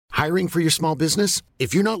Hiring for your small business?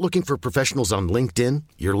 If you're not looking for professionals on LinkedIn,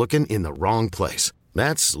 you're looking in the wrong place.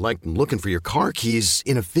 That's like looking for your car keys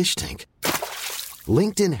in a fish tank.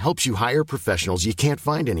 LinkedIn helps you hire professionals you can't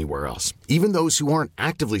find anywhere else, even those who aren't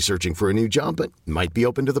actively searching for a new job but might be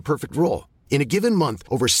open to the perfect role. In a given month,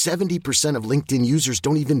 over 70% of LinkedIn users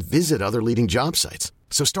don't even visit other leading job sites.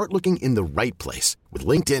 So start looking in the right place. With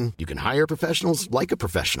LinkedIn, you can hire professionals like a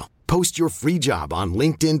professional. Post your free job on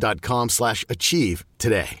linkedin.com/achieve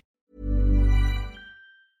today.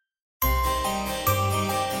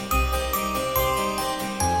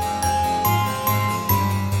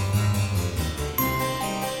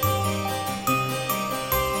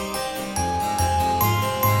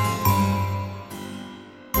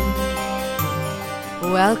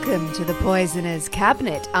 Welcome to the Poisoner's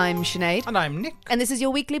Cabinet. I'm Sinead. And I'm Nick. And this is your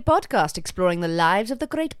weekly podcast exploring the lives of the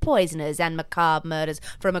great poisoners and macabre murders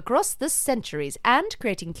from across the centuries and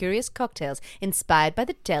creating curious cocktails inspired by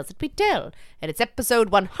the tales that we tell. And it's episode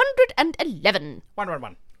 111.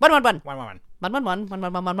 111. 111. 111. 111.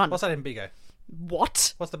 111. What's that in bingo?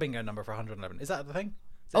 What? What's the bingo number for 111? Is that the thing?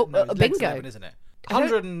 Oh, no, a it's bingo. legs 11, isn't it?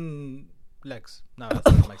 100 and legs. No, that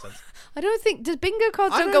doesn't make sense. I don't think... Does bingo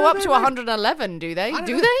cards I don't don't go up know. to 111, do they? I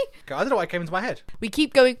Do don't know. they? I don't know why it came into my head. We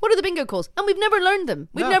keep going, what are the bingo calls? And we've never learned them.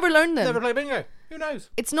 We've No, never learned them. Never play bingo. Who knows?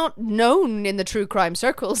 It's not known in the true crime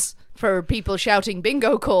circles for people shouting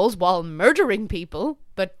bingo calls while murdering people,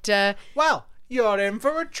 but Well, you're in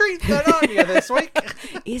for a treat then, aren't you, this week?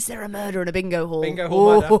 is there a murder in a bingo hall? Bingo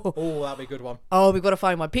hall murder. Oh, that'd be a good one. Oh, we've got to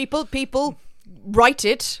find one. People, write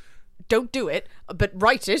it. Don't do it, but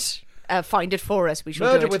write it. Find it for us. We should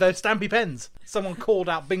Murder do it. with those stampy pens. Someone called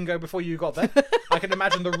out bingo before you got there. I can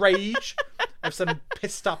imagine the rage of some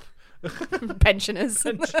pissed up Pensioners.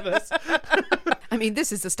 pensioners. I mean,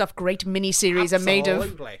 this is the stuff great miniseries are made of.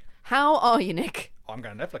 Absolutely. How are you, Nick? I'm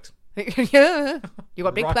going to Netflix. Yeah, you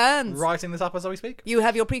got big plans. Writing this up as we speak. You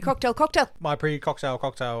have your pre-cocktail cocktail. My pre-cocktail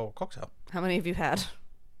cocktail. How many have you had?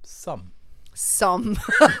 Some. Some.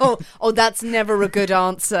 Oh, that's never a good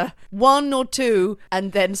answer. One or two,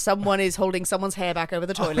 and then someone is holding someone's hair back over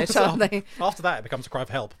the toilet, aren't they? After that, it becomes a cry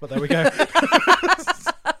for help. But there we go.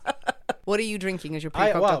 What are you drinking as your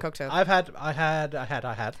pre-cocktail cocktail? I had.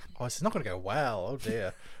 Oh, it's not going to go well. Oh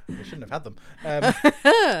dear. We shouldn't have had them.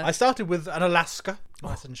 I started with an Alaska,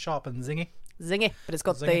 nice and sharp and zingy. Zingy, but it's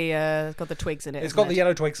got the twigs in it. It's got the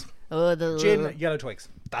yellow twigs. Oh, the Gin, yellow twigs.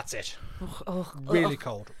 That's it. Really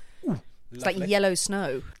cold. Ooh, It's lovely. like yellow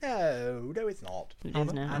snow. No, it's not. It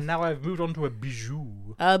is now. And now I've moved on to a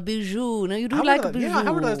bijou. A bijou. No, you do I like a had bijou. Yeah, I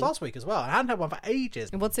had one of those last week as well. I hadn't had one for ages.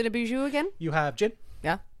 And what's in a bijou again? You have gin.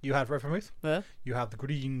 Yeah. You have red vermouth. You have the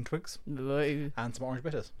green twigs. Ooh. And some orange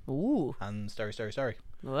bitters. Ooh. And stirry.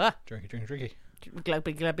 Ah. Drinky.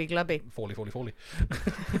 Glubby. Folly.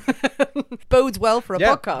 Bodes well for a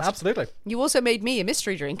podcast. Absolutely. You also made me a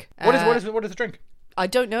mystery drink. What is the drink? I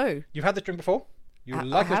don't know. You've had this drink before? You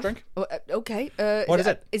like this drink? Okay. What is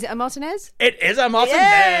it? Is it a Martinez? It is a Martinez!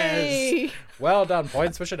 Yay! Well done.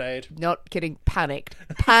 Points for Sinead. Not kidding. Panicked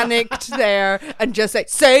there, and just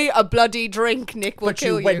say a bloody drink, Nick will But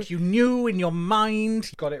kill you knew in your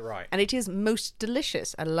mind. You got it right. And it is most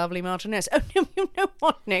delicious. A lovely Martinez. Oh, you know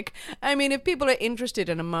what, Nick? I mean, if people are interested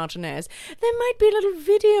in a Martinez, there might be a little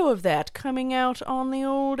video of that coming out on the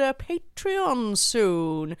old Patreon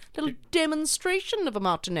soon. Little demonstration of a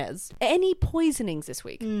Martinez. Any poisonings this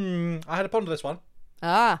week? I had to ponder this one.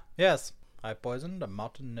 Ah. Yes. I poisoned a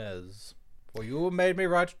Martinez. Well, you made me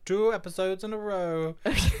write 2 episodes in a row.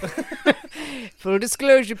 Full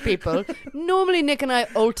disclosure, people. Normally, Nick and I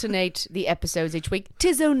alternate the episodes each week.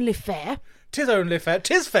 'Tis only fair. 'Tis only fair.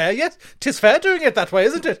 'Tis fair, yes. 'Tis fair doing it that way,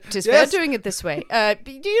 isn't it? 'Tis yes. fair doing it this way.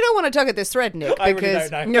 You don't want to tug at this thread, Nick. I really Because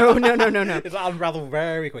don't know. No. It'll unravel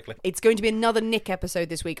very quickly. It's going to be another Nick episode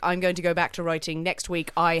this week. I'm going to go back to writing next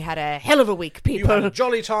week. I had a hell of a week, people. You had a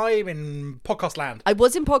jolly time in podcast land. I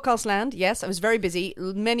was in podcast land, yes. I was very busy,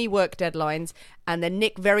 many work deadlines. And then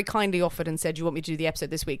Nick very kindly offered and said, "You want me to do the episode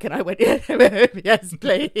this week?" And I went, "Yes,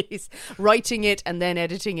 please." Writing it and then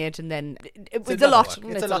editing it, and then it's a lot.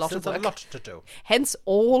 It's a lot of work. It's a lot to do. Hence,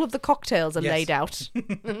 all of the cocktails are laid out.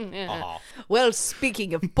 Well,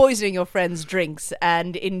 speaking of poisoning your friends' drinks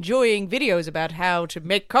and enjoying videos about how to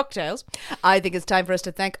make cocktails, I think it's time for us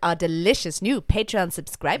to thank our delicious new Patreon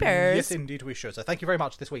subscribers. Yes, indeed we should. So thank you very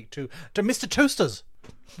much this week to Mr. Toasters.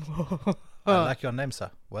 I like your name, sir.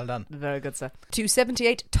 Well done. Very good, sir. To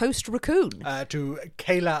 78 Toast Raccoon. To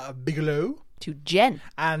Kayla Bigelow. To Jen.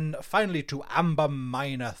 And finally to Amber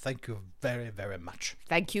Miner. Thank you very, very much.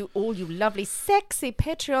 Thank you, all you lovely, sexy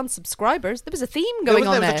Patreon subscribers. There was a theme going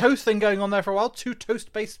on there. There was a toast thing going on there for a while. 2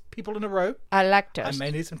 toast-based people in a row. I like toast. I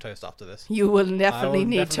may need some toast after this. You will definitely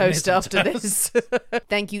need toast after this.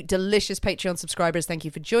 Thank you, delicious Patreon subscribers. Thank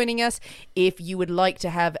you for joining us. If you would like to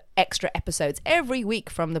have extra episodes every week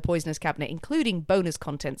from the Poisonous Cabinet, including bonus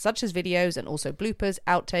content such as videos and also bloopers,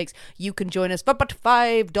 outtakes, you can join us for but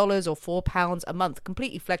 $5 or £4 a month.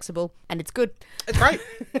 Completely flexible, and it's good. It's great.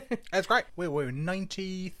 It's great. We're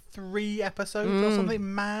 93 episodes or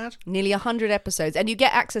something mad. Nearly 100 episodes, and you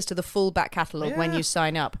get access to the full back catalogue when you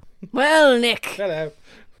sign up. Well, Nick. Hello.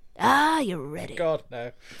 Are you ready? God,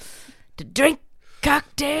 no. To drink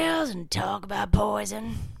cocktails and talk about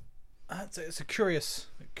poison? It's a curious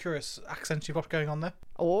accent you've got going on there.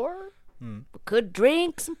 Or we could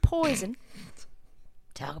drink some poison,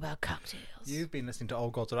 talk about cocktails. You've been listening to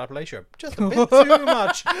Old Gods of Appalachia just a bit too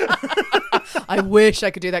much. I wish I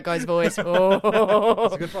could do that guy's voice. Oh.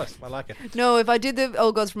 It's a good voice. I like it. No, if I did the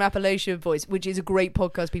Old Gods from Appalachia voice, which is a great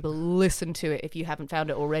podcast, people listen to it if you haven't found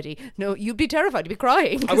it already. No, you'd be terrified. You'd be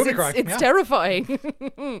crying. I would be crying. It's terrifying.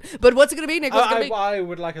 But what's it going to be, Nick? I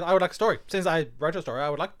would like a story. Since I wrote a story, I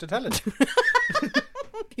would like to tell it.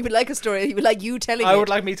 You would like a story. You would like you telling it. I would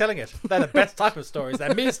like me telling it. They're the best type of stories.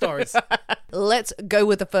 They're me stories. Let's go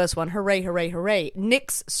with the first one. Hooray, hooray, hooray.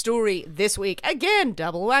 Nick's story this week. Again,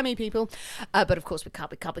 double whammy, people. But of course, we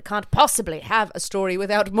can't possibly have a story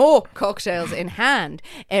without more cocktails in hand.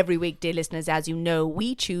 Every week, dear listeners, as you know,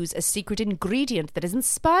 we choose a secret ingredient that is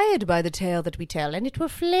inspired by the tale that we tell, and it will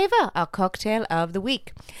flavour our cocktail of the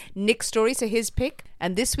week. Nick's story, so his pick.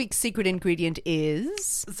 And this week's secret ingredient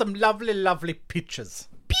is... some lovely, lovely peaches.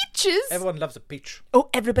 Peaches? Everyone loves a peach. Oh,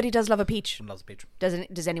 everybody does love a peach. Everyone loves a peach.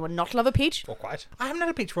 Does anyone not love a peach? Or quite. I haven't had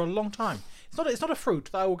a peach for a long time. It's not a fruit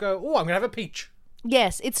that I will go, oh, I'm going to have a peach.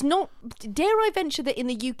 Yes, it's not... Dare I venture that in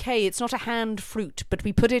the UK it's not a hand fruit, but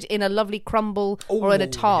we put it in a lovely crumble or in a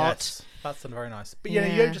tart. Yes, that's very nice. But you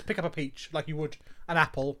don't just pick up a peach like you would an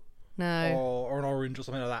apple. No. Or an orange or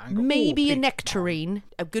something like that. And go, maybe a nectarine.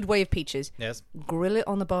 A good way of peaches. Yes. Grill it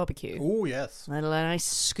on the barbecue. Oh, yes. A nice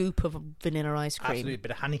scoop of vanilla ice cream. Absolutely, a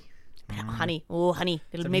bit of honey. Honey. Oh, honey.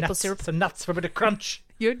 Little Some maple nuts, syrup. Some nuts for a bit of crunch.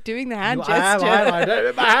 You're doing the hand I gesture. am doing it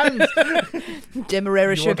with my hands.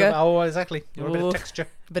 Demerara sugar. Oh, exactly. You want a bit of texture.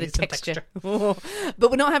 Bit of texture. Oh.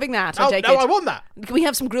 But we're not having that, I take it. I want that. Can we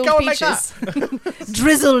have some grilled Go and peaches?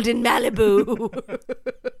 Drizzled in Malibu.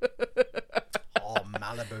 Oh,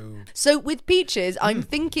 Malibu. So with peaches, I'm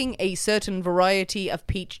thinking a certain variety of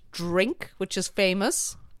peach drink, which is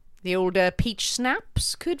famous. The old peach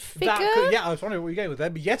snaps could figure. I was wondering what you're going with there.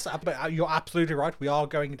 But yes, but you're absolutely right. We are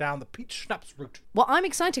going down the peach schnapps route. Well, I'm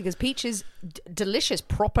excited because peach is delicious,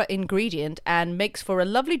 proper ingredient and makes for a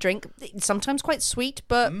lovely drink. Sometimes quite sweet,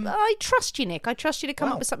 but I trust you, Nick. I trust you to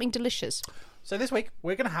come up with something delicious. So this week,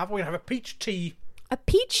 we're going to have a peach tea. A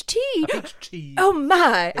peach tea? A peach tea. Oh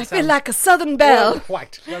my, I feel like a southern belle.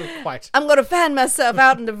 Well, quite. I'm going to fan myself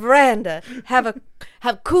out in the veranda, have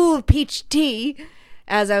cool peach tea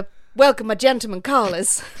as I welcome my gentleman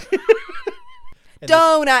callers.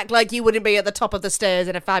 Don't act like you wouldn't be at the top of the stairs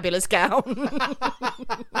in a fabulous gown.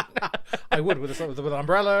 I would with an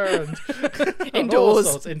umbrella and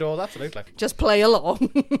indoors. Indoors, absolutely. Just play along,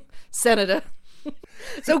 Senator.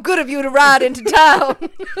 So good of you to ride into town.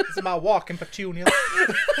 It's about walking petunia.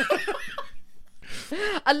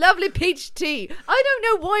 A lovely peach tea. I don't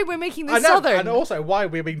know why we're making this southern. And also why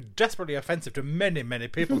we're being desperately offensive to many, many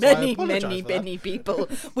people. Many people.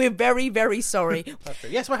 We're very, very sorry. That's true.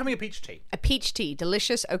 Yes, we're having a peach tea. A peach tea.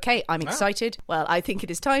 Delicious. Okay, I'm excited. Well, I think it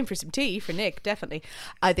is time for some tea for Nick, definitely.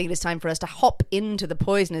 I think it is time for us to hop into the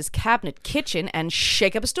Poisoner's Cabinet kitchen and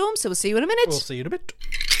shake up a storm. So we'll see you in a minute. We'll see you in a bit.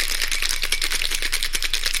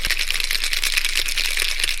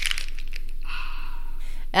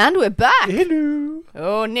 And we're back. Hello.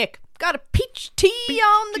 Oh, Nick, got a peach tea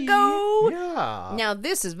on the go. Yeah. Now,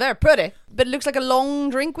 this is very pretty, but it looks like a long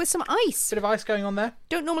drink with some ice. Bit of ice going on there.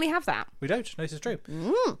 Don't normally have that. We don't. No, this is true.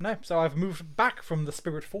 No, so I've moved back from the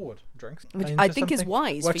spirit forward drinks. Which I think is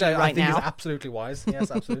wise for you right now. I think is absolutely wise. Yes,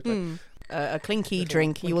 absolutely. A clinky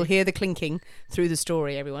drink. You will hear the clinking through the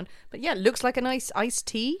story, everyone. But yeah, it looks like a nice iced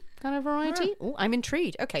tea kind of variety. Yeah. Oh, I'm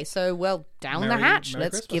intrigued. Okay, so, well, down the hatch.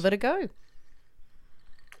 Let's Christmas. give it a go.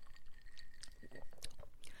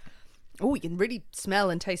 Oh, you can really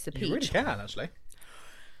smell and taste the peach. You really can, actually.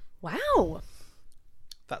 Wow.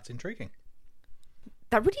 That's intriguing.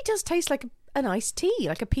 That really does taste like an iced tea,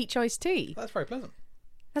 like a peach iced tea. That's very pleasant.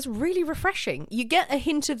 That's really refreshing. You get a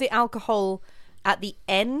hint of the alcohol at the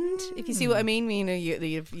end, if you see what I mean. You know,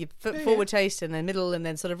 you forward taste and then middle and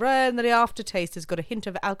then sort of and then the aftertaste has got a hint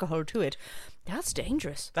of alcohol to it. That's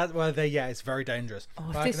dangerous. It's very dangerous.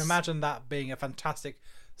 Oh, I can imagine that being a fantastic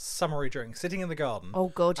summery drink, sitting in the garden. Oh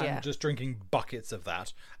God, yeah. And just drinking buckets of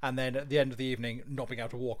that, and then at the end of the evening, not being able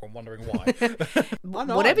to walk and wondering why.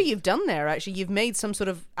 Whatever you've done there, actually, you've made some sort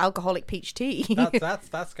of alcoholic peach tea.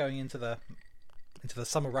 That's going into the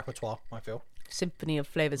summer repertoire, I feel. Symphony of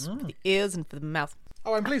flavours for the ears and for the mouth.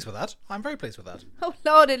 Oh, I'm pleased with that. I'm very pleased with that. Oh,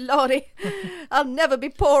 lordy. I'll never be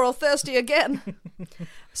poor or thirsty again.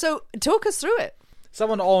 So, talk us through it.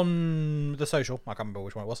 Someone on the social, I can't remember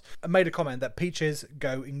which one it was, made a comment that peaches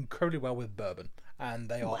go incredibly well with bourbon. And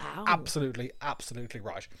they are absolutely, absolutely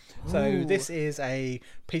right. So this is a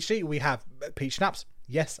peach tea. We have peach schnapps.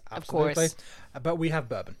 Yes, absolutely. Of course. But we have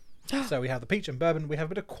bourbon. So we have the peach and bourbon. We have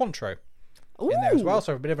a bit of Cointreau in there as well.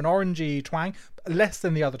 So a bit of an orangey twang. Less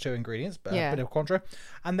than the other two ingredients, but a bit of Cointreau.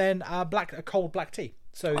 And then a cold black tea.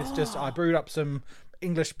 So it's just, I brewed up some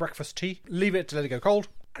English breakfast tea. Leave it to let it go cold.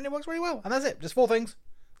 And it works really well. And that's it. Just 4 things.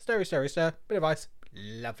 Stir, bit of ice.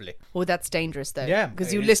 Lovely. Oh, that's dangerous though. Yeah.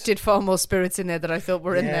 Because you listed far more spirits in there than I thought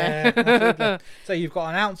were in there. Absolutely. So you've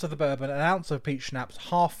got an ounce of the bourbon, an ounce of peach schnapps,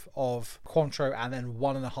 half of Cointreau, and then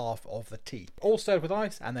 1.5 of the tea. All stirred with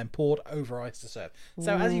ice and then poured over ice to serve.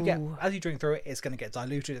 So as you drink through it, it's going to get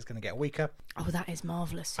diluted, it's going to get weaker. Oh, that is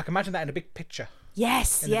marvellous. I can imagine that in a big pitcher.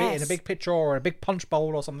 Yes, in a big pitcher or a big punch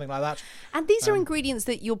bowl or something like that. And these are ingredients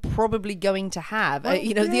that you're probably going to have.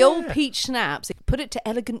 The old peach schnapps, put it to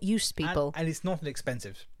elegant use, people. And it's not an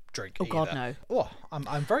expensive drink either. God, no. Oh,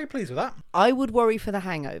 I'm very pleased with that. I would worry for the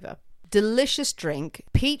hangover. Delicious drink,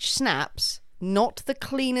 peach schnapps, not the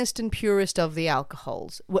cleanest and purest of the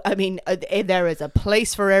alcohols. I mean, there is a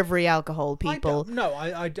place for every alcohol, people.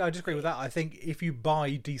 I disagree with that. I think if you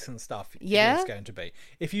buy decent stuff, it's going to be.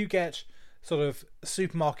 If you get sort of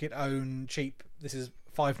supermarket owned cheap, this is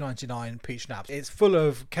 $5.99 peach schnapps. It's full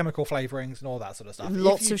of chemical flavourings and all that sort of stuff.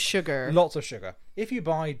 Lots of sugar. If you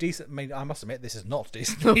buy decent, I must admit this is not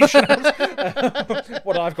decent peach schnapps.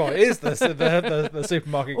 What I've got is the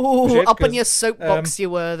supermarket. Oh, up on your soapbox you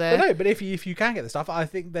were there. But if you can get the stuff, I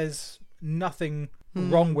think there's nothing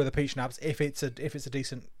wrong with a peach schnapps if it's a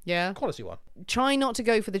decent quality one. Try not to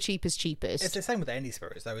go for the cheapest. It's the same with any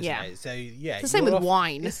spirits though, isn't it? So it's the same with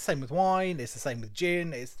wine. It's the same with wine. It's the same with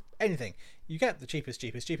gin. It's anything. You get the cheapest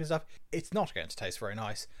stuff. It's not going to taste very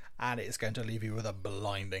nice, and it's going to leave you with a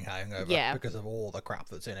blinding hangover because of all the crap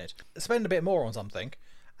that's in it. Spend a bit more on something,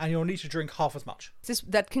 and you'll need to drink half as much.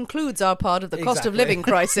 That concludes our part of the cost of living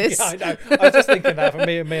crisis. I know. I was just thinking that for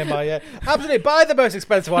me and my... absolutely, buy the most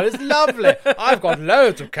expensive one. It's lovely. I've got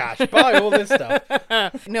loads of cash. Buy all this stuff.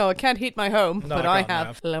 No, I can't heat my home, but I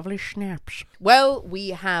have lovely schnapps. Well, we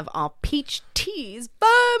have our peach teas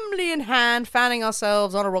firmly in hand, fanning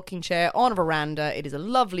ourselves on a rocking chair, on a veranda. It is a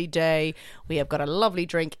lovely day. We have got a lovely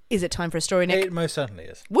drink. Is it time for a story, Nick? It most certainly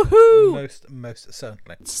is. Woohoo! Most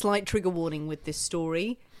certainly. Slight trigger warning with this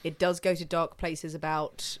story. It does go to dark places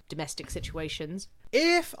about domestic situations.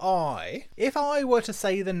 If I were to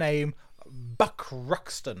say the name Buck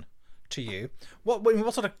Ruxton to you, what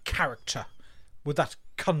sort of character would that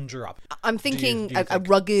conjure up? I'm thinking do you think? A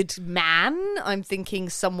rugged man. I'm thinking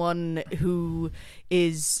someone who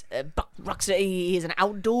is Buck Ruxton. He is an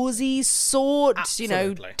outdoorsy sort,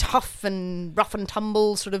 Absolutely. Tough and rough and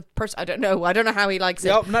tumble sort of person. I don't know how he likes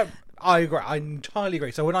it. No, I agree. I entirely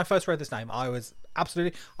agree. So when I first read this name, I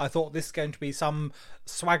thought this is going to be some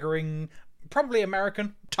swaggering, probably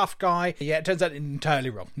American, tough guy. Yeah, it turns out entirely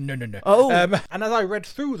wrong. No. Oh. And as I read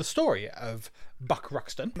through the story of Buck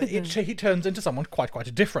Ruxton, he turns into someone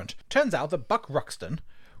quite different. Turns out that Buck Ruxton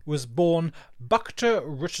was born Bakhter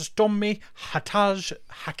Rustomi Hataj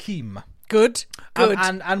Hakim. Good.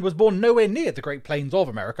 And was born nowhere near the Great Plains of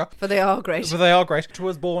America. But they are great.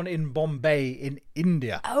 Was born in Bombay in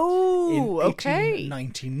India. Oh, in okay.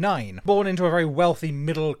 1899. Born into a very wealthy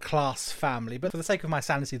middle-class family. But for the sake of my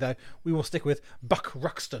sanity, though, we will stick with Buck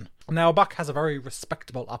Ruxton. Now, Buck has a very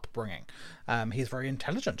respectable upbringing. He's very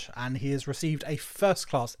intelligent, and he has received a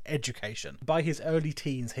first-class education. By his early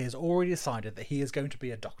teens, he has already decided that he is going to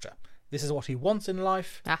be a doctor. This is what he wants in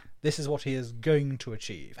life. This is what he is going to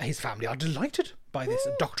achieve. His family are delighted by this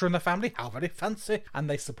doctor in the family. How very fancy. And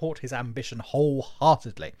they support his ambition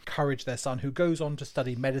wholeheartedly. Encourage their son, who goes on to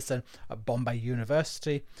study medicine at Bombay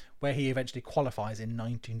University, where he eventually qualifies in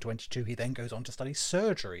 1922. He then goes on to study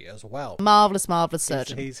surgery as well. Marvellous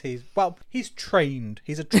surgeon. He's trained.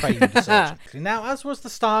 He's a trained surgeon. Now, as was the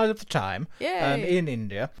style of the time in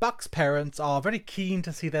India, Buck's parents are very keen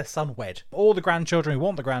to see their son wed. All the grandchildren who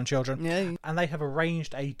want the grandchildren. Yay. And they have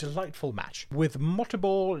arranged a delightful match with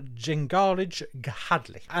Motibor Jengalij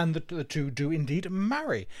Gahadli, and the two do indeed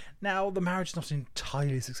marry. Now, the marriage is not an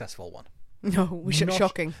entirely successful one. No,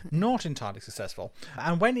 shocking. Not entirely successful.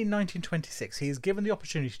 And when in 1926 he is given the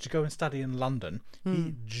opportunity to go and study in London,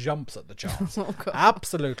 he jumps at the chance. Oh, God.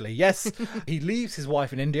 Absolutely, yes. He leaves his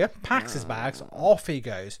wife in India, packs his bags, off he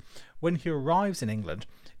goes. When he arrives in England,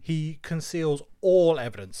 he conceals all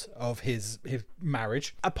evidence of his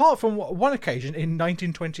marriage, apart from one occasion in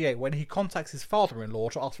 1928 when he contacts his father-in-law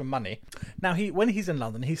to ask for money. Now, when he's in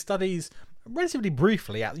London, he studies relatively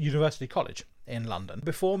briefly at University College in London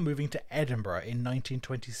before moving to Edinburgh in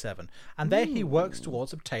 1927, and there he works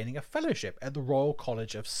towards obtaining a fellowship at the Royal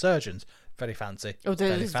College of Surgeons. Very fancy. Oh,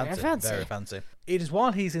 very fancy. Very fancy. It is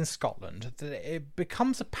while he's in Scotland that it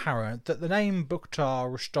becomes apparent that the name Bukhtar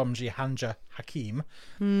Rustomji Hanja Hakim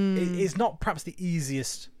is not perhaps the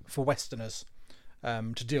easiest for Westerners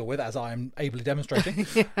to deal with, as I am ably demonstrating.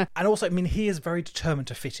 Yeah. And also, I mean, he is very determined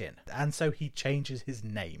to fit in, and so he changes his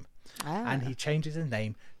name. And he changes his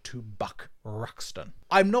name to Buck Ruxton.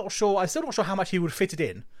 I'm still not sure how much he would fit it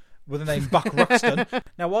in with the name Buck Ruxton.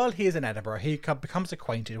 Now, while he is in Edinburgh, he becomes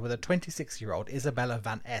acquainted with a 26-year-old Isabella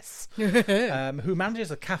Van S, who manages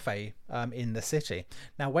a cafe in the city.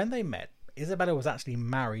 Now, when they met, Isabella was actually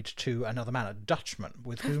married to another man, a Dutchman,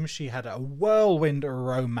 with whom she had a whirlwind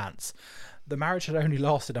romance. The marriage had only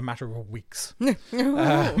lasted a matter of weeks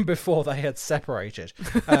before they had separated.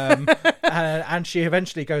 And she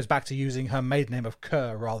eventually goes back to using her maiden name of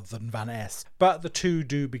Kerr rather than Van S. But the two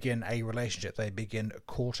do begin a relationship. They begin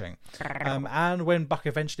courting. And when Buck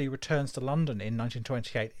eventually returns to London in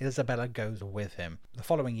 1928, Isabella goes with him. The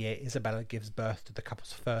following year, Isabella gives birth to the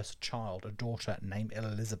couple's first child, a daughter named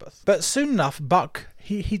Elizabeth. But soon enough, Buck,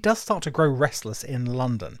 he does start to grow restless in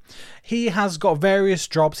London. He has got various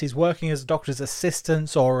jobs. He's working as a doctor's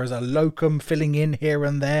assistant or as a locum, filling in here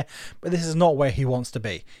and there, but this is not where he wants to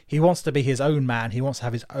be. He wants to be his own man. He wants to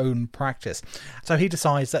have his own practice. So he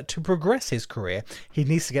decides that to progress his career, he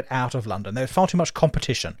needs to get out of London. There's far too much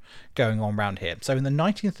competition going on around here. So in the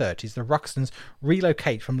 1930s, the Ruxtons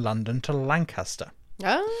relocate from London to Lancaster.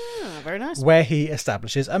 Ah, very nice. Where he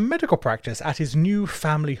establishes a medical practice at his new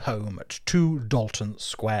family home at 2 Dalton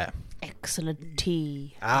Square. Excellent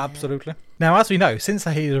tea. Absolutely. Now, as we know, since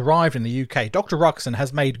he arrived in the UK, Dr. Ruxton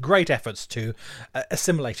has made great efforts to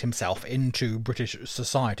assimilate himself into British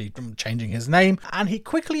society, changing his name, and he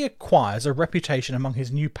quickly acquires a reputation among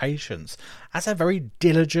his new patients as a very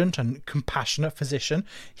diligent and compassionate physician.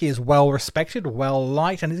 He is well respected, well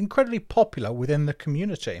liked, and is incredibly popular within the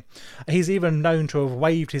community. He's even known to have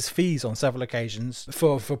waived his fees on several occasions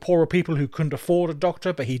for poorer people who couldn't afford a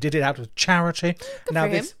doctor, but he did it out of charity. Good for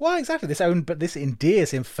him. Well, exactly. This endears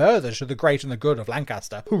him further to the great and the good of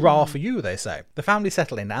Lancaster. Hurrah for you, they say. The family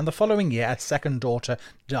settle in, and the following year, a second daughter,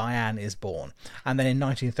 Diane, is born. And then in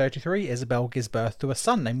 1933, Isabel gives birth to a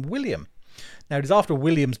son named William. Now, it is after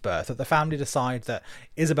William's birth that the family decide that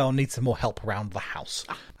Isabel needs some more help around the house.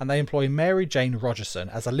 And they employ Mary Jane Rogerson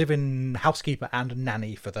as a live-in housekeeper and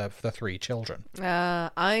nanny for the 3 children.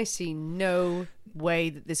 I see no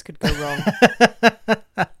way that this could go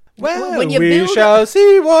wrong. Well, we shall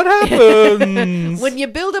see what happens. When you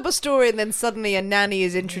build up a story and then suddenly a nanny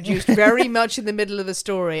is introduced very much in the middle of the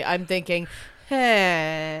story, I'm thinking,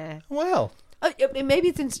 well, maybe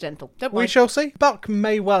it's incidental. Don't worry. We shall see. Buck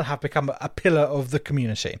may well have become a pillar of the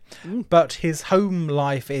community, but his home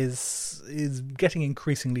life is getting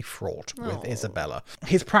increasingly fraught with Isabella.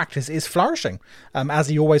 His practice is flourishing, as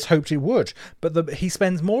he always hoped it would, but he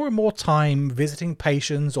spends more and more time visiting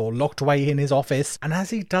patients or locked away in his office, and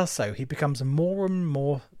as he does so, he becomes more and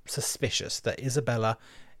more suspicious that Isabella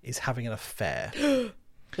is having an affair.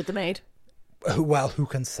 With the maid? Well, who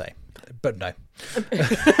can say? But no.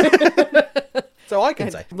 So I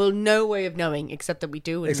can say. Well, no way of knowing, except that we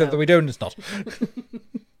do. Except that we do, and it's not.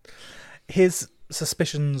 His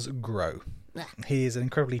suspicions grow. He is an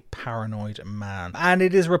incredibly paranoid man. And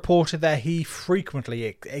it is reported that he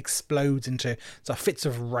frequently explodes into sort of fits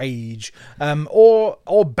of rage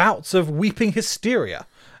or bouts of weeping hysteria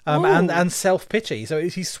and self-pity. So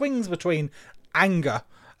he swings between anger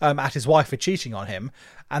at his wife for cheating on him,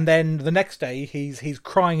 and then the next day he's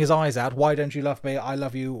crying his eyes out, why don't you love me, I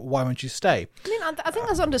love you, why won't you stay? I mean, I think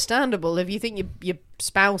that's understandable if you think your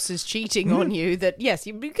spouse is cheating on you, that yes,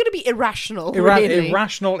 you're going to be irrational. Really.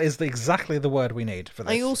 Irrational is exactly the word we need for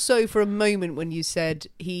this. I also, for a moment when you said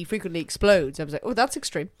he frequently explodes, I was like, oh, that's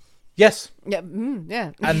extreme. Yes. Yeah.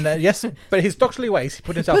 Yeah. And yes, but his doctorly ways, he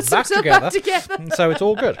put himself back together. So it's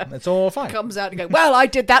all good. It's all fine. Comes out and goes, well, I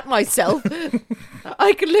did that myself.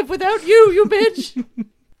 I can live without you, you bitch.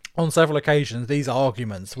 On several occasions, these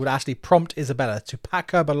arguments would actually prompt Isabella to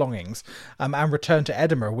pack her belongings and return to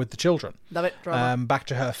Edinburgh with the children. Love it, drama. Back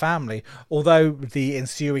to her family, although the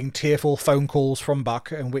ensuing tearful phone calls from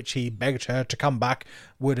Buck in which he begged her to come back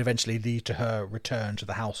would eventually lead to her return to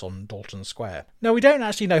the house on Dalton Square. Now, we don't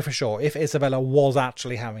actually know for sure if Isabella was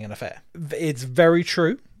actually having an affair. It's very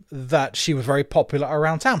true that she was very popular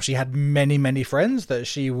around town. She had many, many friends that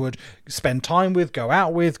she would spend time with, go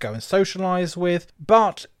out with, go and socialise with,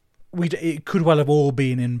 but it could well have all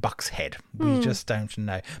been in Buck's head. We just don't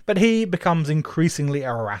know. But he becomes increasingly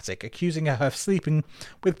erratic, accusing her of sleeping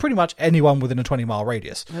with pretty much anyone within a 20-mile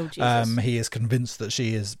radius. Oh, Jesus. He is convinced that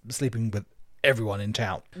she is sleeping with everyone in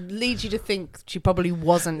town. Leads you to think she probably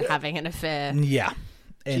wasn't having an affair. Yeah.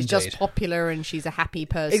 She's Indeed. just popular and she's a happy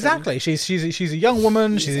person. Exactly. She's a young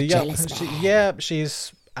woman. She's a jealous man.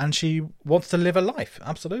 And she wants to live a life.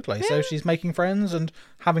 Absolutely. Yeah. So she's making friends and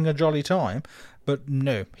having a jolly time. But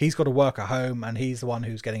no, he's got to work at home and he's the one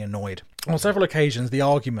who's getting annoyed. On several occasions, the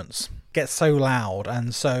arguments get so loud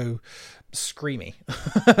and so screamy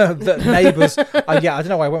that neighbours... I don't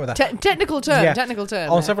know why I went with that. Technical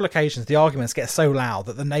term. On several occasions, the arguments get so loud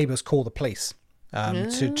that the neighbours call the police.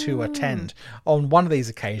 To attend. On one of these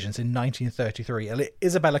occasions in 1933,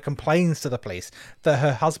 Isabella complains to the police that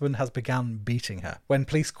her husband has begun beating her. When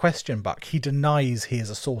police question Buck, he denies he has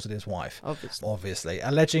assaulted his wife. Obviously,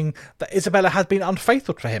 alleging that Isabella has been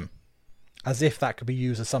unfaithful to him. As if that could be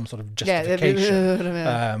used as some sort of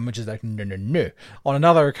justification, which is like, no. On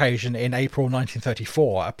another occasion, in April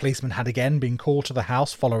 1934, a policeman had again been called to the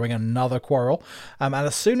house following another quarrel. And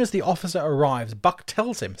as soon as the officer arrives, Buck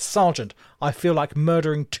tells him, "Sergeant, I feel like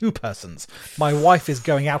murdering 2 persons. My wife is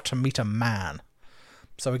going out to meet a man."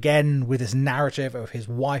 So again, with this narrative of his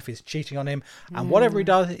wife is cheating on him, and whatever he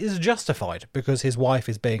does is justified because his wife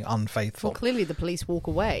is being unfaithful. Well, clearly the police walk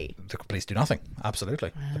away. The police do nothing.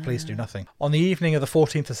 Absolutely. The police do nothing. On the evening of the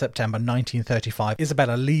 14th of September 1935,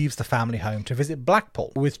 Isabella leaves the family home to visit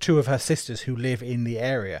Blackpool with 2 of her sisters who live in the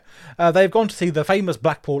area. They've gone to see the famous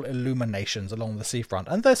Blackpool illuminations along the seafront,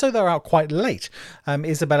 and so they're out quite late.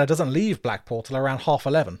 Isabella doesn't leave Blackpool till around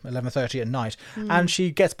 11:30 at night, and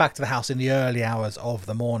she gets back to the house in the early hours of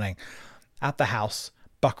the morning. At the house,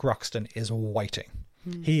 Buck Ruxton is waiting.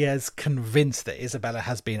 He is convinced that Isabella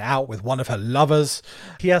has been out with one of her lovers.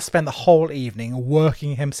 He has spent the whole evening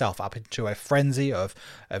working himself up into a frenzy of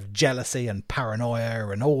jealousy and paranoia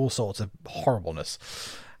and all sorts of horribleness.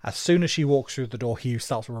 As soon as she walks through the door, he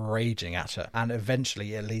starts raging at her, and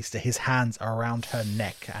eventually it leads to his hands around her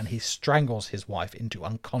neck, and he strangles his wife into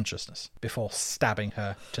unconsciousness before stabbing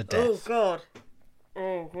her to death. Oh, God.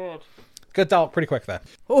 Oh, God. Good dark, pretty quick there.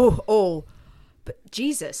 Oh, but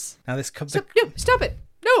Jesus. Now this comes. Stop it.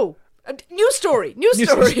 No. New story. No,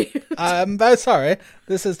 sorry.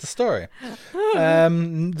 This is the story.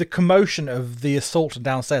 The commotion of the assault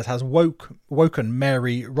downstairs has woken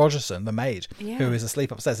Mary Rogerson, the maid, who is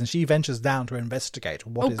asleep upstairs, and she ventures down to investigate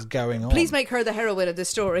what is going on. Please make her the heroine of this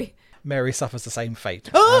story. Mary suffers the same fate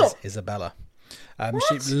as Isabella.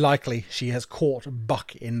 She has caught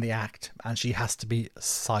Buck in the act, and she has to be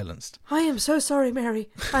silenced. I am so sorry, Mary.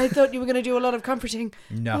 I thought you were going to do a lot of comforting.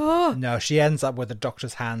 No, she ends up with the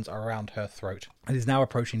doctor's hands around her throat. It is now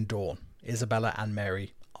approaching dawn. Isabella and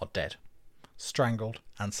Mary are dead, strangled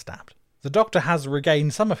and stabbed. The doctor has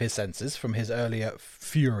regained some of his senses from his earlier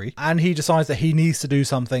fury, and he decides that he needs to do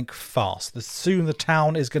something fast. Soon the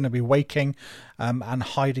town is going to be waking, and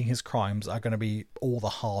hiding his crimes are going to be all the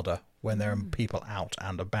harder when there are people out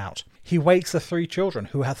and about. He wakes the 3 children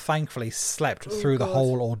who have thankfully slept through the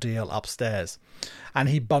whole ordeal upstairs, and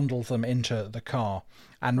he bundles them into the car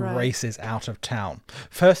and races out of town.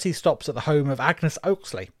 First he stops at the home of Agnes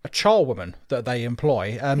Oaksley, a charwoman that they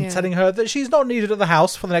employ, telling her that she's not needed at the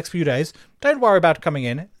house for the next few days. Don't worry about coming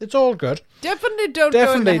in. It's all good. Definitely don't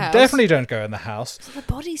go in the house. Definitely don't go in the house. So the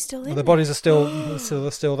body's still in The bodies are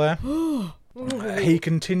still there. He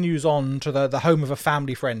continues on to the home of a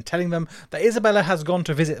family friend, telling them that Isabella has gone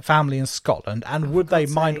to visit family in Scotland, and would they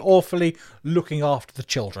mind awfully looking after the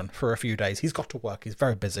children for a few days. He's got to work. He's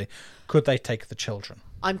very busy. Could they take the children?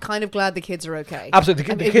 I'm kind of glad the kids are okay.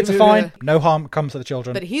 Absolutely. The kids are fine. No harm comes to the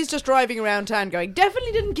children. But he's just driving around town going,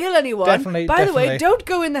 definitely didn't kill anyone. By the way, don't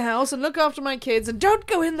go in the house and look after my kids, and don't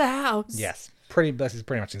go in the house. Yes. This is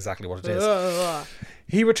pretty much exactly what it is.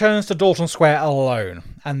 He returns to Dalton Square alone,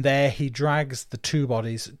 and there he drags the 2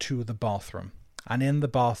 bodies to the bathroom. And in the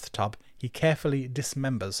bathtub, he carefully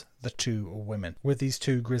dismembers the 2 women. With these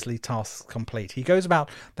 2 grisly tasks complete, he goes about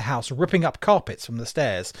the house ripping up carpets from the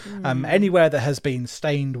stairs. Anywhere that has been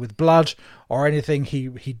stained with blood or anything, he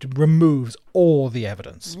removes all the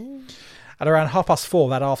evidence. At around 4:30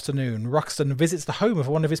 that afternoon, Ruxton visits the home of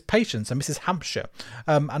one of his patients, a Mrs. Hampshire,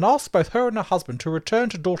 and asks both her and her husband to return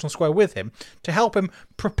to Dalton Square with him to help him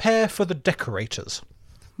prepare for the decorators.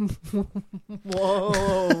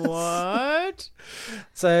 Whoa, what?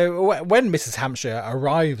 So when Mrs. Hampshire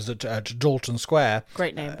arrives at Dalton Square...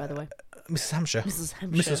 Great name, by the way. Mrs. Hampshire.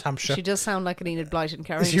 Mrs. Hampshire. She does sound like an Enid Blyton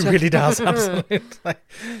character. She really does, absolutely.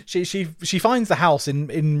 She finds the house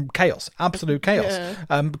in chaos, absolute chaos.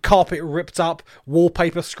 Yeah. Carpet ripped up,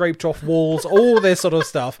 wallpaper scraped off walls, all this sort of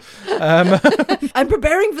stuff. I'm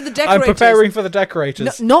preparing for the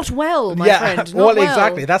decorators. Not well, my friend. Not well.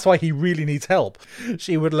 Exactly. That's why he really needs help.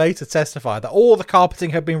 She would later testify that all the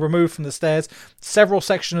carpeting had been removed from the stairs. Several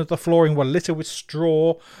sections of the flooring were littered with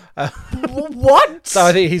straw. What? So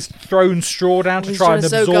I think he's thrown straw down to try and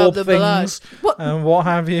absorb things and what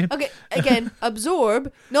have you. Okay, again,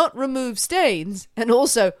 absorb, not remove stains. And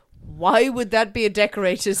also, why would that be a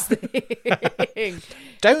decorator's thing?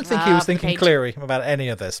 Don't think he was thinking clearly about any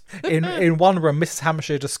of this. In one room, Mrs.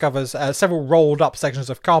 Hampshire discovers several rolled up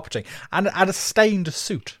sections of carpeting and a stained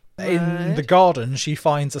suit. In the garden, she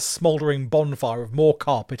finds a smouldering bonfire of more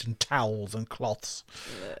carpet and towels and cloths,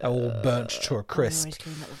 all burnt to a crisp.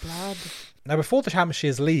 Now, before the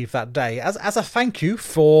Hampshires leave that day, as a thank you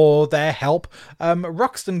for their help,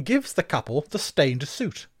 Ruxton gives the couple the stained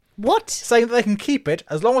suit. What? Saying that they can keep it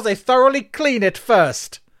as long as they thoroughly clean it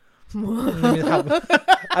first. And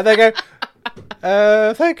they go,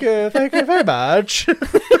 thank you very much.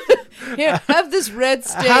 Here, have this red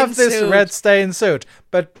stained suit.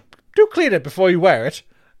 But do clean it before you wear it.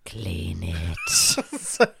 Clean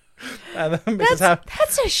it. And then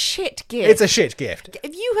that's a shit gift. It's a shit gift.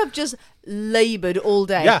 If you have just laboured all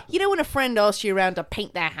day, you know when a friend asks you around to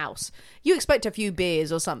paint their house, you expect a few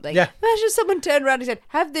beers or something. Yeah. Imagine someone turned around and said,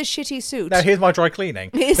 have this shitty suit. Now here's my dry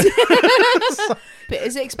cleaning. But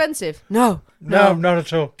is it expensive? No, not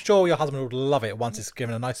at all. Sure, your husband would love it once it's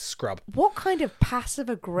given a nice scrub. What kind of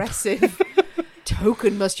passive-aggressive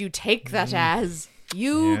token must you take that as?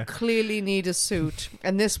 You clearly need a suit,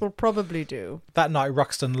 and this will probably do. That night,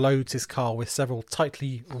 Ruxton loads his car with several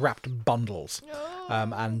tightly wrapped bundles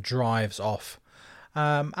and drives off.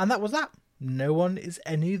 And that was that. No one is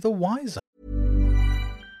any the wiser.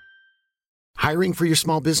 Hiring for your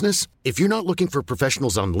small business? If you're not looking for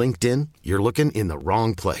professionals on LinkedIn, you're looking in the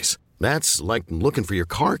wrong place. That's like looking for your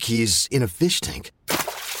car keys in a fish tank.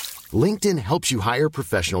 LinkedIn helps you hire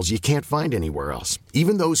professionals you can't find anywhere else,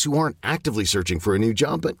 even those who aren't actively searching for a new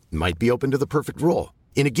job but might be open to the perfect role.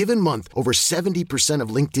 In a given month, over 70% of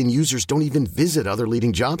LinkedIn users don't even visit other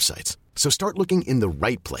leading job sites. So start looking in the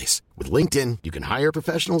right place. With LinkedIn, you can hire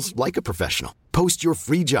professionals like a professional. Post your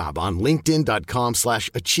free job on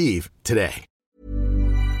linkedin.com/achieve today.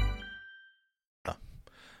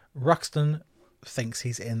 Ruxton thinks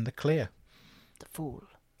he's in the clear. The fool.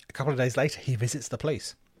 A couple of days later, he visits the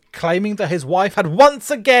police, claiming that his wife had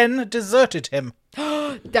once again deserted him.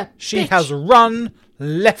 She has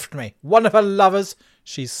left me. One of her lovers,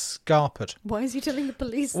 she's scarpered. Why is he telling the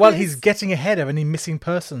police Well, this? he's getting ahead of any missing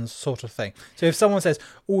persons sort of thing. So if someone says,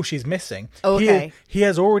 oh, she's missing, he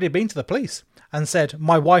has already been to the police and said,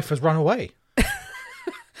 my wife has run away.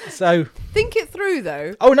 So think it through,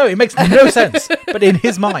 though. Oh no, it makes no sense. But in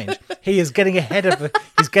his mind, he is getting ahead of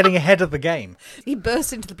the game. He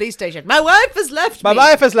bursts into the police station. My wife has left me. My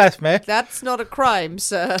wife has left me. That's not a crime,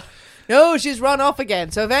 sir. No, she's run off again.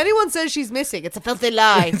 So if anyone says she's missing, it's a filthy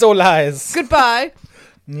lie. It's all lies. Goodbye.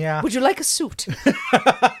 Yeah. Would you like a suit?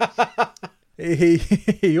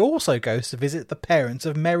 He also goes to visit the parents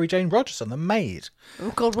of Mary Jane Rogerson, the maid.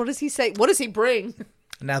 Oh God, what does he say? What does he bring?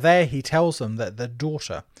 Now there he tells them that their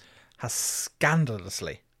daughter has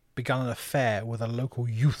scandalously begun an affair with a local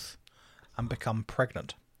youth and become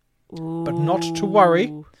pregnant. Ooh. But not to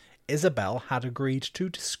worry, Isabel had agreed to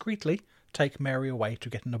discreetly take Mary away to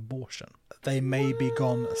get an abortion. They may be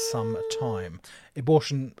gone some time.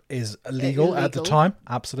 Abortion is illegal at the time,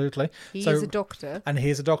 absolutely. He is a doctor. And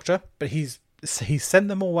he is a doctor, but he's sent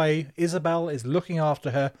them away. Isabel is looking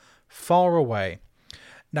after her far away.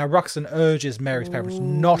 Now, Ruxton urges Mary's parents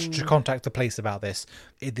not to contact the police about this.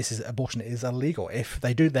 Abortion is illegal. If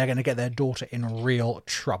they do, they're going to get their daughter in real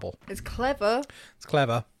trouble. It's clever. It's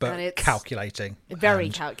clever, but it's calculating. Very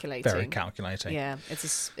calculating. Very calculating. Yeah,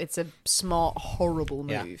 it's a smart, horrible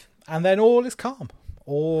move. Yeah. And then all is calm.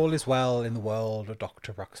 All is well in the world of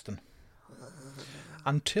Dr. Ruxton.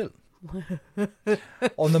 Until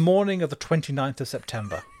on the morning of the 29th of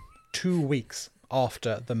September, 2 weeks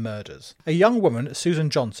after the murders, a young woman, Susan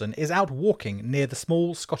Johnson, is out walking near the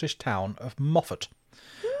small Scottish town of Moffat.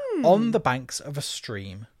 On the banks of a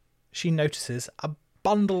stream, she notices a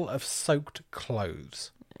bundle of soaked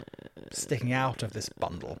clothes Sticking out of this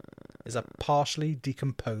bundle is a partially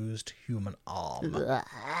decomposed human arm.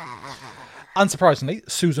 Unsurprisingly,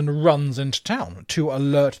 Susan runs into town to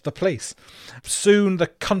alert the police. Soon the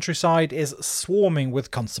countryside is swarming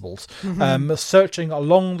with constables, searching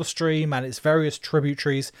along the stream and its various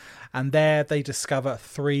tributaries, and there they discover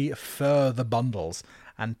 3 further bundles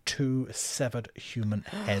and 2 severed human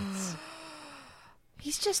heads.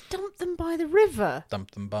 He's just dumped them by the river.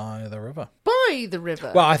 Dumped them by the river. By the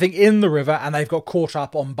river? Well, I think in the river, and they've got caught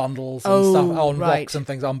up on bundles and stuff, on right. rocks and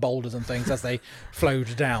things, on boulders and things as they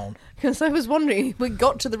flowed down. Because I was wondering, we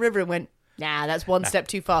got to the river and went, nah, that's one step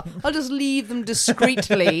too far. I'll just leave them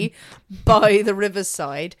discreetly by the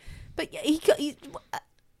riverside. But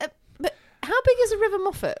but how big is a river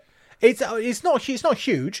Moffat? It's not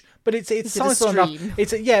huge, but it's sizable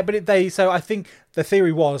enough. So I think the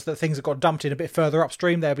theory was that things had got dumped in a bit further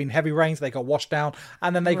upstream. There have been heavy rains, they got washed down,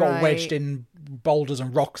 and then they got wedged in boulders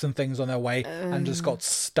and rocks and things on their way and just got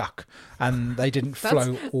stuck, and they didn't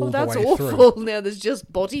flow all the way through. That's awful. Now there's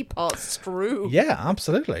just body parts strewn. Yeah,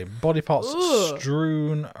 absolutely. Body parts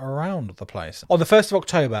strewn around the place. On the 1st of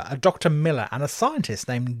October, a Dr. Miller and a scientist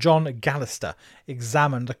named John Gallister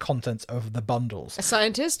examined the contents of the bundles. A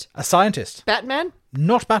scientist? A scientist. Batman?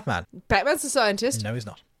 Not Batman. Batman's a scientist? No, he's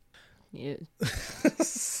not. Yeah.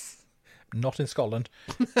 Not in Scotland.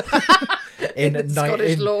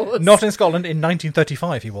 Scottish lords. Not in Scotland in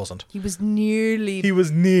 1935, he wasn't. He was nearly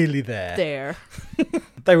there.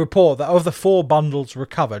 They report that of the 4 bundles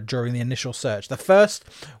recovered during the initial search, the first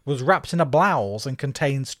was wrapped in a blouse and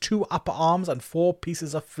contains 2 upper arms and 4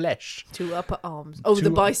 pieces of flesh. 2 upper arms. Oh, the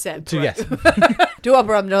bicep. Yes. 2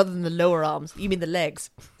 upper arms rather than the lower arms. You mean the legs?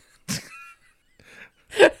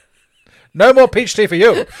 No more peach tea for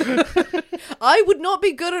you. I would not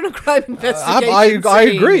be good at a crime investigation. I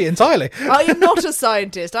agree entirely. I am not a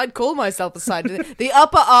scientist. I'd call myself a scientist. The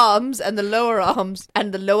upper arms and the lower arms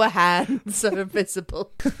and the lower hands are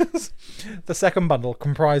visible. The second bundle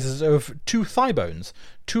comprises of 2 thigh bones,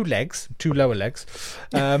 2 legs, 2 lower legs,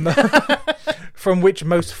 from which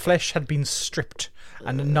most flesh had been stripped,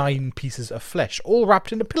 and 9 pieces of flesh, all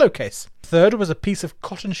wrapped in a pillowcase. Third was a piece of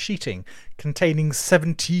cotton sheeting containing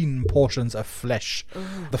 17 portions of flesh.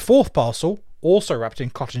 The 4th parcel, also wrapped in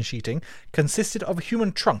cotton sheeting, consisted of a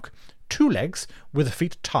human trunk, 2 legs with the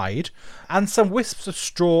feet tied, and some wisps of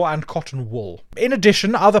straw and cotton wool. In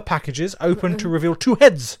addition, other packages opened to reveal 2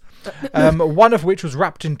 heads, one of which was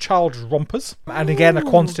wrapped in child's rompers, and again a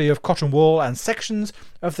quantity of cotton wool and sections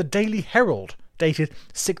of the Daily Herald, dated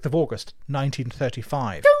 6th of August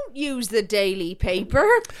 1935. Don't use the daily paper.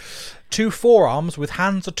 2 forearms with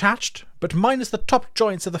hands attached, but minus the top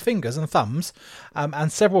joints of the fingers and thumbs,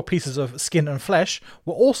 and several pieces of skin and flesh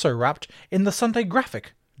were also wrapped in the Sunday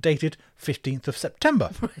Graphic, dated 15th of September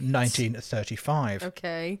 1935.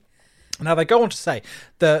 Okay. Now they go on to say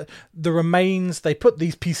that the remains, they put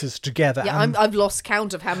these pieces together. Yeah, I've lost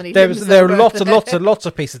count of how many. There are lots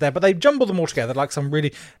of pieces there, but they jumbled them all together like some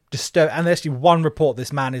really disturbing. And there's actually one report.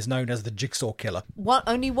 This man is known as the Jigsaw Killer.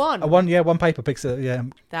 Only one. One paper picks it. Yeah,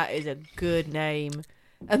 that is a good name.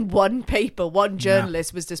 And one paper, one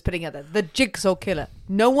journalist was just putting out there, the Jigsaw Killer.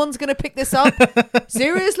 No one's going to pick this up.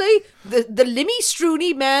 Seriously? The limmy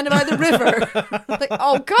stroony man by the river. Like,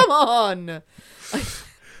 oh, come on.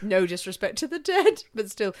 No disrespect to the dead, but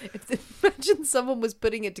still, imagine someone was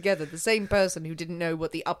putting it together, the same person who didn't know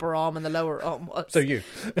what the upper arm and the lower arm was. So you.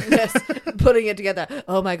 Yes, putting it together.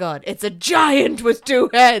 Oh my God, it's a giant with 2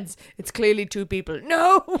 heads. It's clearly 2 people.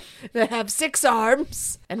 No, they have 6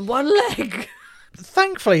 arms and 1 leg.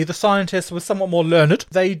 Thankfully, the scientists were somewhat more learned.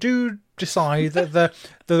 They do decide that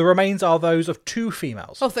the remains are those of 2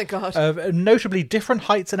 females. Oh, thank God. Of notably different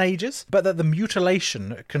heights and ages, but that the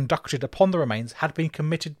mutilation conducted upon the remains had been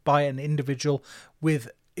committed by an individual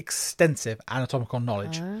with extensive anatomical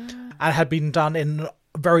knowledge and had been done in a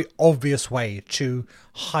very obvious way to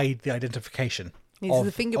hide the identification. These are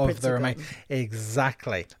the fingerprints of the remains.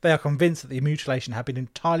 Exactly. They are convinced that the mutilation had been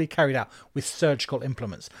entirely carried out with surgical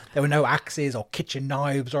implements. There were no axes or kitchen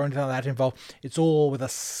knives or anything like that involved. It's all with a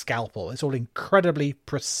scalpel. It's all incredibly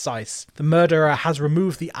precise. The murderer has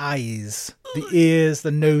removed the eyes, the ears,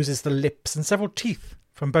 the noses, the lips, and several teeth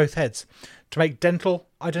from both heads to make dental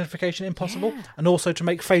identification impossible, and also to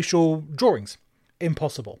make facial drawings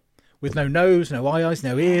impossible. With no nose, no eyes,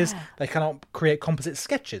 no ears, they cannot create composite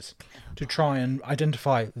sketches to try and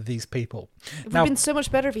identify these people. It would have been so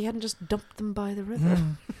much better if he hadn't just dumped them by the river.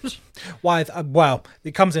 Why? Well,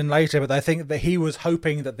 it comes in later, but I think that he was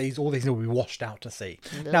hoping that all these will be washed out to sea.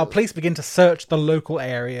 No. Now, police begin to search the local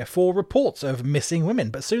area for reports of missing women,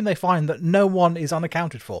 but soon they find that no one is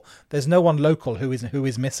unaccounted for. There's no one local who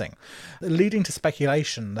is missing, leading to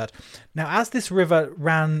speculation that now, as this river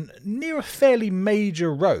ran near a fairly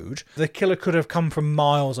major road, the killer could have come from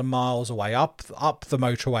miles and miles away up the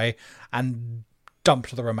motorway and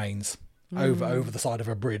dumped the remains over the side of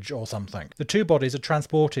a bridge or something. The two bodies are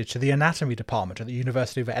transported to the anatomy department at the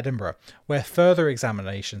University of Edinburgh, where further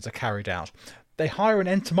examinations are carried out. They hire an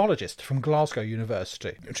entomologist from Glasgow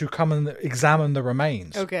University to come and examine the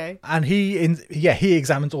remains. Okay. And he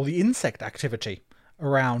examines all the insect activity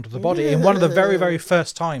around the body in one of the very, very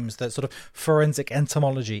first times that sort of forensic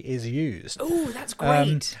entomology is used. Oh, that's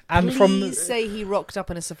great. And Please say he rocked up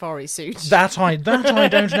in a safari suit. That I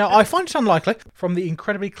don't know. I find it unlikely. From the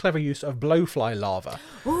incredibly clever use of blowfly larvae,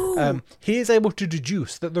 he is able to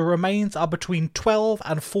deduce that the remains are between 12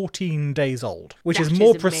 and 14 days old, which is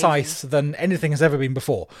more precise than anything has ever been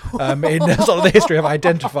before in sort of the history of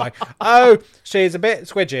identifying. Oh, she's a bit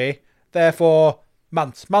squidgy, therefore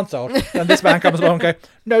months old. And this man comes along and goes,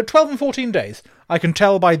 no, 12 and 14 days. I can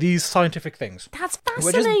tell by these scientific things. That's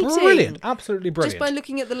fascinating. Which is brilliant. Absolutely brilliant. Just by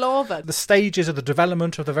looking at the larva. The stages of the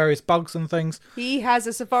development of the various bugs and things. He has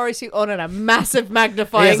a safari suit on and a massive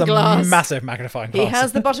magnifying glass. He has a massive magnifying glass. He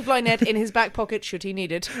has the butterfly net in his back pocket should he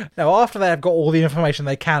need it. Now, after they have got all the information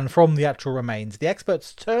they can from the actual remains, the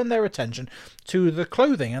experts turn their attention to the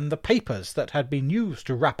clothing and the papers that had been used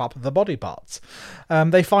to wrap up the body parts.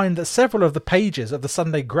 They find that several of the pages of the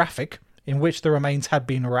Sunday Graphic in which the remains had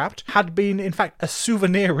been wrapped, had been, in fact, a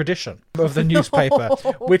souvenir edition of the newspaper,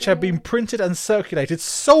 which had been printed and circulated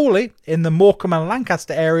solely in the Morecambe and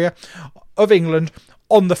Lancaster area of England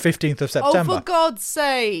on the 15th of September. Oh, for God's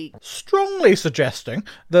sake! Strongly suggesting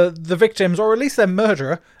that the victims, or at least their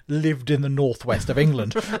murderer, lived in the northwest of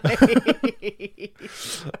England.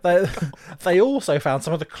 They also found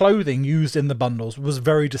some of the clothing used in the bundles was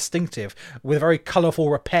very distinctive, with very colourful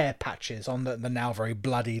repair patches on the now very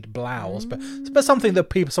bloodied blouse, but something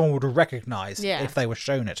that someone would recognise if they were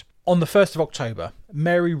shown it. On the 1st of October,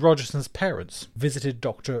 Mary Rogerson's parents visited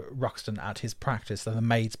Dr. Ruxton at his practice. They're the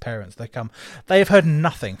maid's parents. They have heard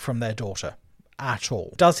nothing from their daughter at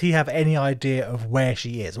all. Does he have any idea of where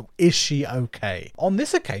she is? Is she okay? On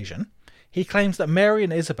this occasion, he claims that Mary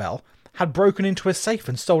and Isabel had broken into a safe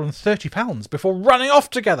and stolen £30 before running off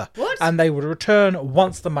together. What? And they would return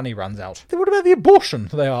once the money runs out. What about the abortion,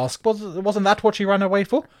 they ask? Wasn't that what she ran away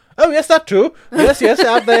for? Oh, yes, that too. Yes,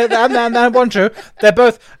 and one too. They're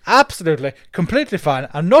both absolutely, completely fine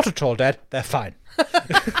and not at all dead. They're fine.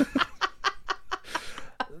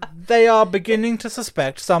 They are beginning to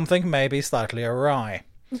suspect something may be slightly awry.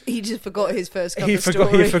 He just forgot his first cover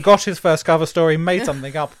story. He forgot his first cover story, made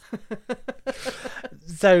something up.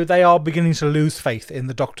 So they are beginning to lose faith in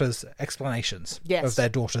the doctor's explanations of their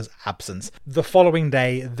daughter's absence. The following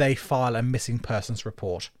day, they file a missing persons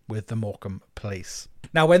report with the Morecambe police.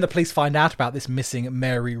 Now, when the police find out about this missing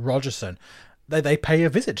Mary Rogerson, they pay a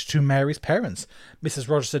visit to Mary's parents. Mrs.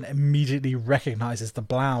 Rogerson immediately recognises the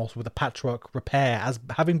blouse with the patchwork repair as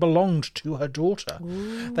having belonged to her daughter.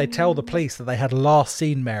 Ooh. They tell the police that they had last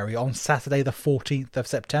seen Mary on Saturday the 14th of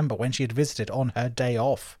September when she had visited on her day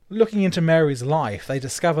off. Looking into Mary's life, they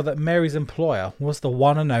discover that Mary's employer was the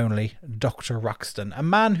one and only Dr. Ruxton, a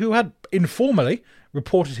man who had informally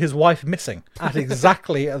reported his wife missing at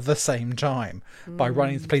exactly the same time by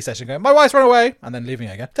running to the police station going, "My wife's run away," and then leaving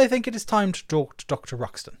again. They think it is time to talk to Dr.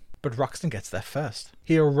 Ruxton. But Ruxton gets there first.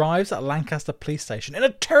 He arrives at Lancaster police station in a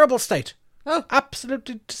terrible state. Oh,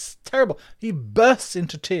 absolutely terrible. He bursts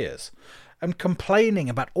into tears and complaining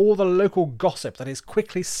about all the local gossip that is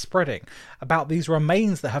quickly spreading about these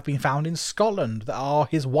remains that have been found in Scotland that are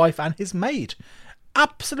his wife and his maid.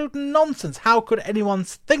 Absolute nonsense. How could anyone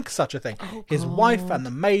think such a thing? Oh, his wife and the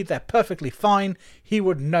maid, they're perfectly fine. He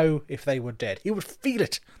would know if they were dead. He would feel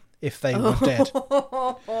it if they were dead.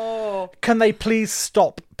 Can they please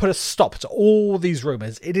put a stop to all these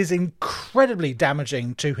rumours? It is incredibly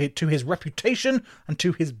damaging to his reputation and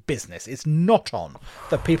to his business. It's not on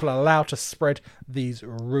that people are allowed to spread these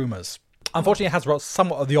rumours. Unfortunately, it has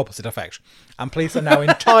somewhat of the opposite effect, and police are now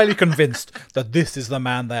entirely convinced that this is the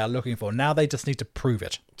man they are looking for. Now they just need to prove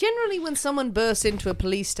it. Generally, when someone bursts into a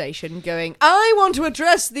police station going, "I want to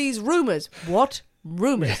address these rumours." What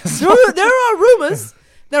rumours? Yes. There are rumours.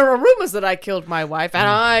 There are rumours that I killed my wife, and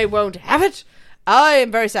I won't have it. I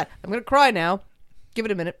am very sad. I'm going to cry now. Give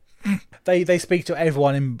it a minute. They speak to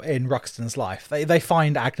everyone in Ruxton's life. They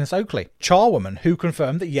find Agnes Oakley, charwoman, who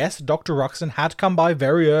confirmed that yes, Dr. Ruxton had come by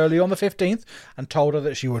very early on the 15th and told her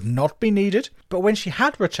that she would not be needed. But when she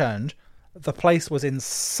had returned, the place was in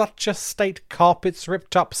such a state, carpets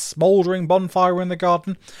ripped up, smouldering bonfire in the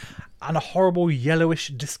garden, and a horrible yellowish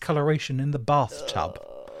discoloration in the bathtub.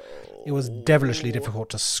 It was devilishly difficult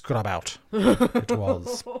to scrub out. It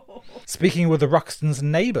was. Speaking with the Ruxton's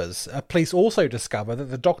neighbours, police also discovered that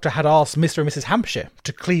the doctor had asked Mr. and Mrs. Hampshire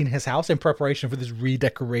to clean his house in preparation for this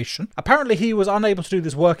redecoration. Apparently he was unable to do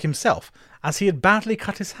this work himself, as he had badly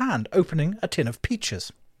cut his hand opening a tin of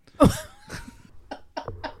peaches.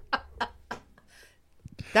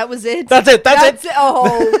 That was it? That's it.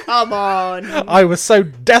 Oh, come on. I was so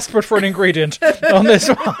desperate for an ingredient on this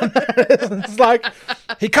one. It's like,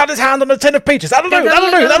 he cut his hand on a tin of peaches. That'll do.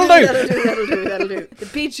 The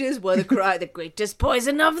peaches were the greatest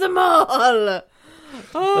poison of them all. A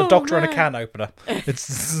doctor and a can opener.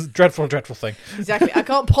 It's a dreadful, dreadful thing. Exactly. I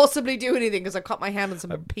can't possibly do anything because I cut my hand on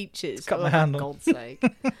some peaches. Cut my hand on. God's sake.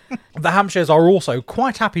 The Hampshires are also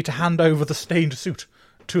quite happy to hand over the stained suit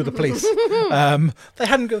to the police. They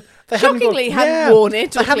hadn't worn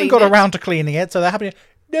it. They hadn't got around to cleaning it, so they're happy.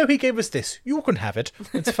 No, he gave us this. You can have it.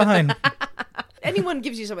 It's fine. Anyone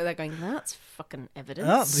gives you something, they're going, that's fucking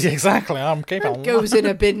evidence. Exactly. I'm keeping it. Goes in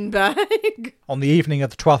a bin bag. On the evening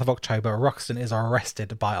of the 12th of October, Ruxton is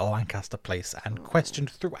arrested by Lancaster police and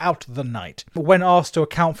questioned throughout the night. When asked to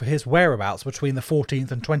account for his whereabouts between the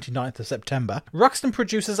 14th and 29th of September, Ruxton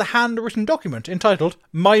produces a handwritten document entitled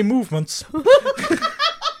My Movements.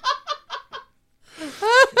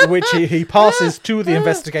 Which he passes to the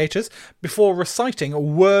investigators before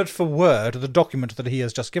reciting word for word the document that he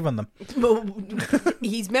has just given them.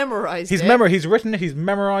 He's memorised it. He's written it, he's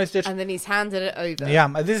memorised it. And then he's handed it over. Yeah,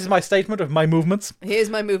 this is my statement of my movements. Here's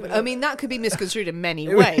my movement. I mean, that could be misconstrued in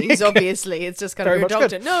many ways, obviously. It's just kind of your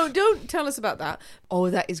doctor. Good. No, don't tell us about that. Oh,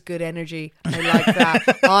 that is good energy. I like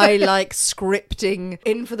that. I like scripting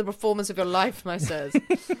in for the performance of your life, my sirs.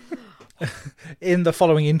 In the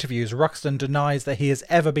following interviews, Ruxton denies that he has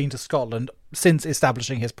ever been to Scotland since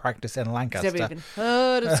establishing his practice in Lancaster. He's never even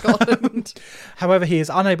heard of Scotland. However, he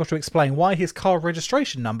is unable to explain why his car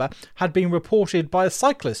registration number had been reported by a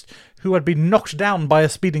cyclist who had been knocked down by a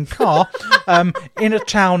speeding car in a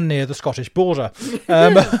town near the Scottish border.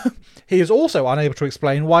 He is also unable to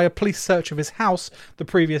explain why a police search of his house the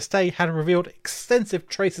previous day had revealed extensive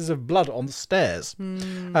traces of blood on the stairs.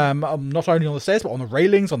 Not only on the stairs, but on the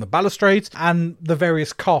railings, on the balustrades, and the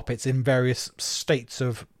various carpets in various states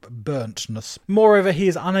of burntness. Moreover, he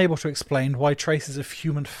is unable to explain why traces of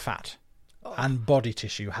human fat and body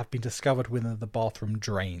tissue have been discovered within the bathroom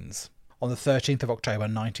drains. On the 13th of October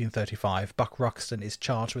 1935, Buck Ruxton is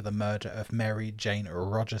charged with the murder of Mary Jane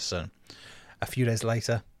Rogerson. A few days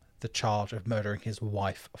later, the charge of murdering his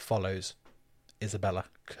wife follows. Isabella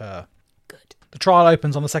Kerr. Good. The trial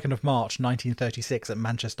opens on the 2nd of March 1936 at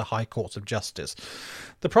Manchester High Courts of Justice.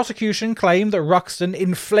 The prosecution claimed that Ruxton,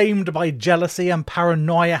 inflamed by jealousy and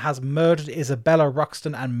paranoia, has murdered Isabella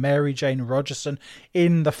Ruxton and Mary Jane Rogerson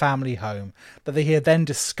in the family home, that he had then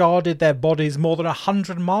discarded their bodies more than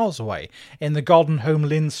 100 miles away in the Gardenholme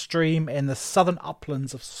Lynn stream in the southern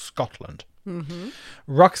uplands of Scotland.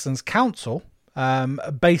 Ruxton's counsel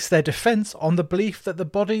based their defence on the belief that the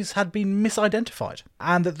bodies had been misidentified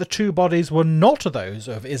and that the two bodies were not those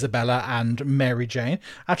of Isabella and Mary Jane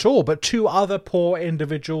at all, but two other poor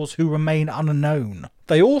individuals who remain unknown.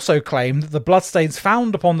 They also claimed that the bloodstains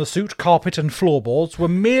found upon the suit, carpet and floorboards were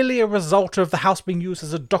merely a result of the house being used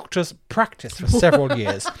as a doctor's practice for several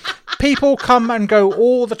years. People come and go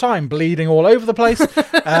all the time, bleeding all over the place.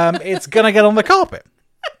 It's going to get on the carpet.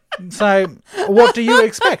 So, what do you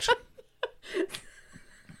expect?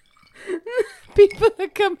 People are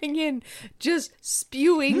coming in just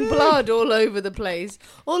spewing blood all over the place,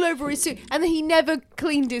 all over his suit, and he never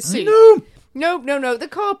cleaned his suit. No, the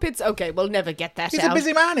carpets, okay, we'll never get that out. He's a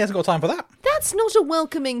busy man, he hasn't got time for that. That's not a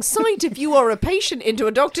welcoming sight if you are a patient into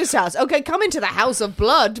a doctor's house. Okay, come into the house of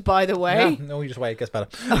blood, by the way. No, you just wait, it gets better.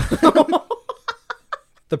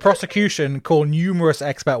 The prosecution call numerous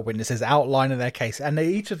expert witnesses outlining their case, and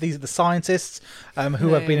each of these, the scientists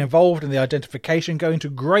who have been involved in the identification, go into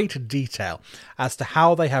great detail as to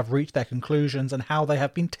how they have reached their conclusions and how they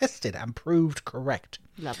have been tested and proved correct.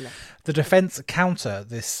 Lovely. The defence counter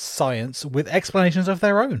this science with explanations of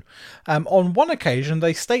their own. On one occasion,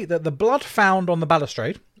 they state that the blood found on the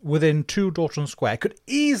balustrade within 2 Dorton Square could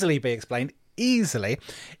easily be explained. Easily.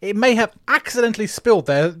 It may have accidentally spilled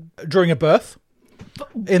there during a birth.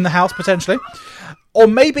 In the house, potentially. Or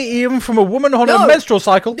maybe even from a woman on a menstrual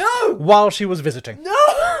cycle while she was visiting. No!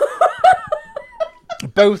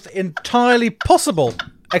 both entirely possible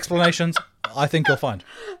explanations I think you'll find.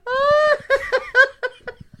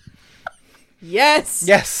 Yes.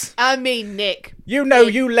 Yes. I mean, Nick. You know,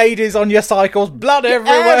 you ladies on your cycles, blood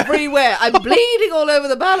everywhere. Everywhere. I'm bleeding all over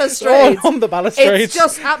the balustrades. All on the balustrades. It's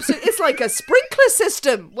just absolutely... It's like a sprinkler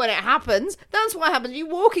system when it happens. That's what happens. You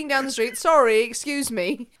walking down the street. Sorry, excuse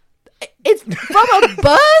me. It's from a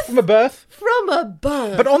birth? From a birth. From a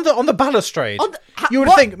birth. But on the balustrade, you would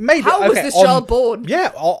what? think maybe... How was this child born?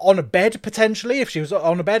 Yeah, on a bed, potentially. If she was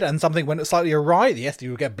on a bed and something went slightly awry, yes, you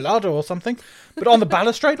would get blood or something. But on the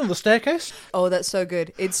balustrade, on the staircase? Oh, that's so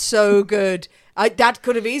good. It's so good. That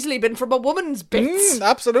could have easily been from a woman's bits.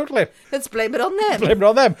 Absolutely. Let's blame it on them. Blame it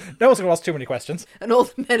on them. No one's going to ask too many questions. And all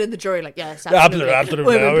the men in the jury like, yes, absolutely.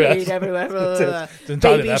 Absolutely. Women Oh, bleed yes. everywhere. It's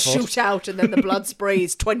entirely their Babies fault. shoot out and then the blood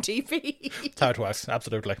sprays 20 feet. That's how it works.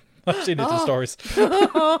 Absolutely. I've seen it in stories.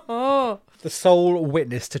 The sole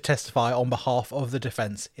witness to testify on behalf of the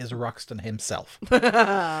defence is Ruxton himself.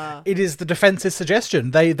 It is the defence's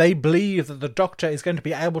suggestion. They believe that the doctor is going to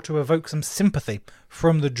be able to evoke some sympathy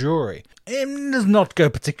from the jury. It does not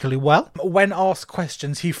go particularly well. When asked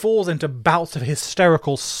questions, he falls into bouts of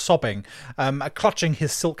hysterical sobbing, clutching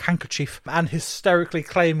his silk handkerchief and hysterically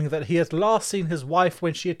claiming that he had last seen his wife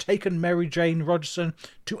when she had taken Mary Jane Rogerson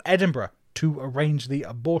to Edinburgh to arrange the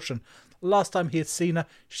abortion. Last time he had seen her,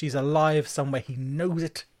 she's alive somewhere. He knows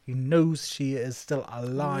it. He knows she is still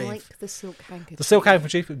alive. Like the silk handkerchief. The silk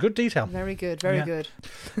handkerchief, good detail. Very good, very good.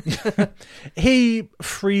 He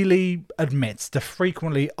freely admits to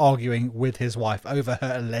frequently arguing with his wife over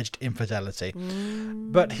her alleged infidelity.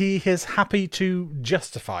 But he is happy to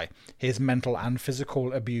justify his mental and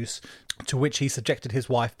physical abuse to which he subjected his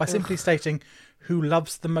wife by simply stating, who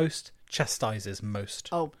loves the most, chastises most.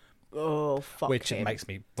 Oh, fuck Which him. makes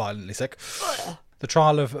me violently sick. The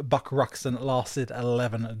trial of Buck Ruxton lasted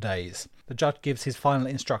 11 days. The judge gives his final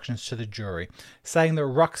instructions to the jury, saying that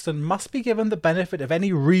Ruxton must be given the benefit of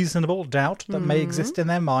any reasonable doubt that may exist in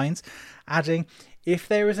their minds, adding, if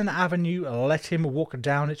there is an avenue, let him walk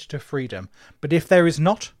down it to freedom, but if there is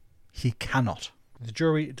not, he cannot. The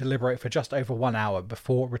jury deliberate for just over 1 hour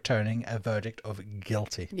before returning a verdict of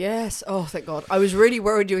guilty. Yes. Oh, thank God. I was really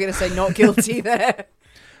worried you were going to say not guilty there.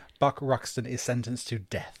 Buck Ruxton is sentenced to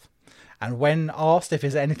death. And when asked if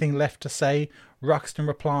there's anything left to say, Ruxton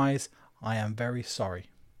replies, I am very sorry,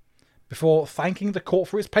 before thanking the court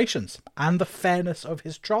for its patience and the fairness of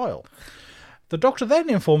his trial. The doctor then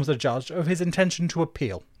informs the judge of his intention to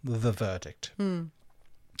appeal the verdict.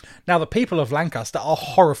 Now, the people of Lancaster are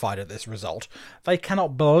horrified at this result. They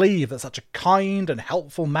cannot believe that such a kind and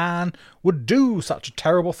helpful man would do such a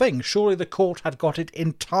terrible thing. Surely the court had got it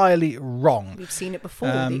entirely wrong. We've seen it before.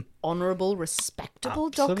 The honourable, respectable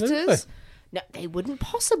doctors. No, they wouldn't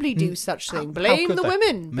possibly do such thing. Blame could the they?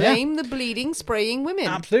 women. Blame the bleeding, spraying women.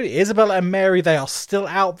 Absolutely. Isabel and Mary, they are still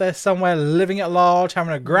out there somewhere, living at large,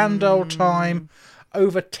 having a grand old time.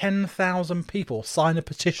 Over 10,000 people sign a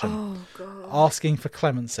petition asking for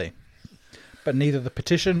clemency. But neither the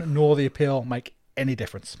petition nor the appeal make any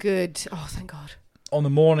difference. Good. Oh, thank God. On the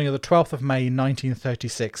morning of the 12th of May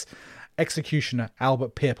 1936, executioner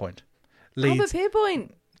Albert Pierpoint leads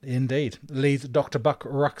Dr. Buck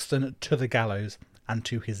Ruxton to the gallows and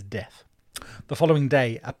to his death. The following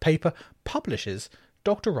day, a paper publishes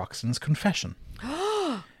Dr. Ruxton's confession.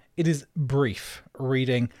 It is brief,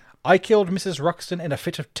 reading, I killed Mrs. Ruxton in a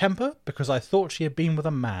fit of temper because I thought she had been with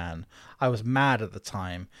a man. I was mad at the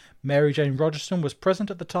time. Mary Jane Rogerson was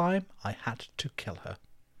present at the time. I had to kill her.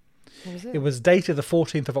 It was dated the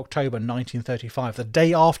 14th of October 1935, the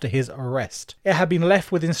day after his arrest. It had been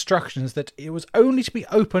left with instructions that it was only to be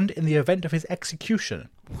opened in the event of his execution.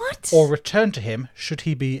 What? Or returned to him should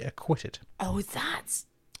he be acquitted. Oh, that's...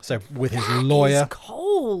 So with his lawyer... That is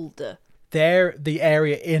cold. There, the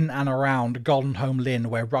area in and around Goldenholme Lynn,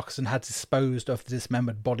 where Ruxton had disposed of the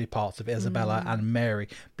dismembered body parts of Isabella and Mary,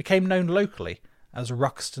 became known locally as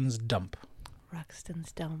Ruxton's Dump.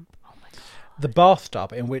 Ruxton's Dump. Oh my God. The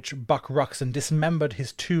bathtub in which Buck Ruxton dismembered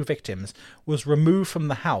his two victims was removed from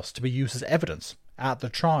the house to be used as evidence at the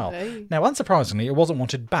trial. Hey. Now, unsurprisingly, it wasn't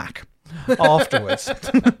wanted back afterwards.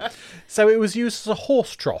 So it was used as a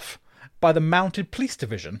horse trough by the Mounted Police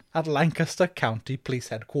Division at Lancaster County Police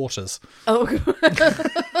Headquarters. Oh,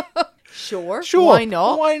 sure. Sure. Why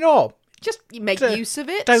not? Why not? Just make use of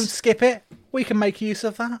it. Don't skip it. We can make use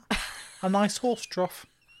of that. A nice horse trough.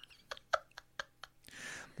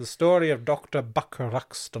 The story of Dr. Buck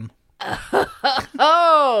Ruxton.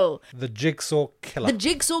 Oh! The Jigsaw Killer. The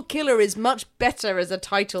Jigsaw Killer is much better as a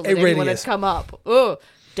title than It really anyone is. has come up. Oh,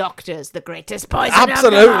 Doctors, the greatest poison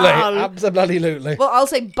Absolutely. of them all. Absolutely. Well, I'll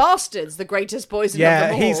say bastards, the greatest poison of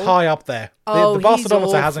them all. He's high up there. Oh, The bastardometer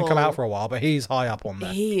he's hasn't come awful. out for a while, but he's high up on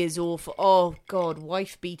there. He is awful. Oh, God,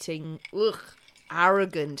 wife beating. Ugh.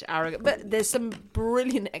 Arrogant. But there's some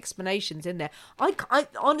brilliant explanations in there. I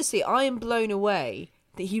honestly, I am blown away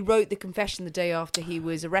that he wrote the confession the day after he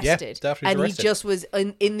was arrested. definitely and arrested. He just was,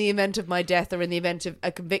 in the event of my death or in the event of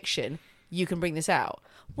a conviction, you can bring this out.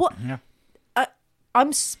 What? Yeah.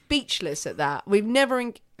 I'm speechless at that. We've never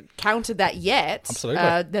encountered that yet.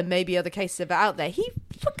 Absolutely. There may be other cases of it out there. He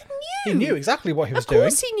fucking knew. He knew exactly what he was Of doing.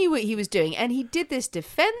 course he knew what he was doing. And he did this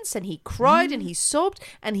defense and he cried and he sobbed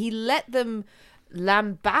and he let them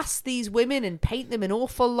lambast these women and paint them in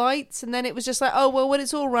awful lights. And then it was just like, oh, well, when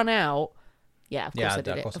it's all run out. Yeah, of course I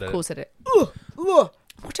did it. Of course I did it. Ugh.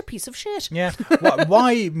 What a piece of shit. Yeah.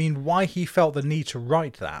 Why he felt the need to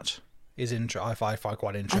write that is I find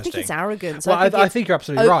quite interesting. I think it's arrogance. Well, I think you're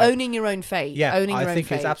absolutely right. Owning your own fate. Yeah, owning your I own think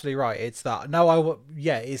fate. it's absolutely right. It's that.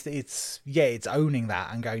 It's owning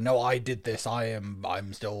that and going, no, I did this.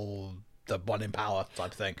 I'm still the one in power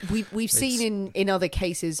type of thing. We've seen in other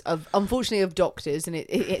cases of, unfortunately, of doctors, and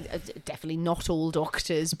it definitely not all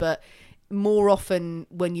doctors, but more often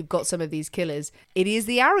when you've got some of these killers, it is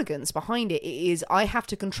the arrogance behind it. It is, I have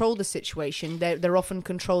to control the situation. They're often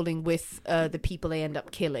controlling with the people they end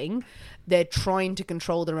up killing. They're trying to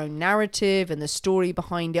control their own narrative and the story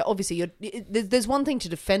behind it. Obviously, there's one thing to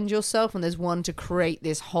defend yourself and there's one to create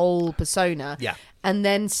this whole persona. Yeah. And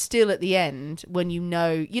then still at the end, when you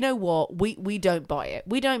know what, we don't buy it.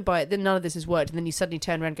 We don't buy it. Then none of this has worked. And then you suddenly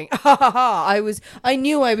turn around going, ha ha ha, I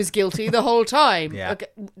knew I was guilty the whole time. Yeah. Okay,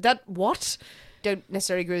 what? Don't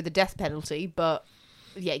necessarily agree with the death penalty, but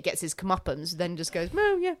yeah, it gets his comeuppance, then just goes,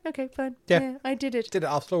 oh yeah, okay, fine. Yeah, I did it. Did it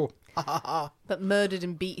after all. Ha ha ha. But murdered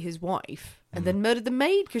and beat his wife. And then murdered the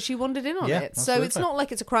maid because she wandered in on Yeah, it. So absolutely. it's not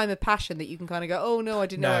like it's a crime of passion that you can kind of go, oh no, I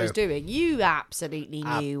didn't know what I was doing. You absolutely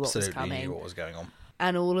knew what was coming. Knew what was going on.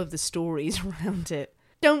 And all of the stories around it.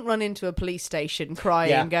 Don't run into a police station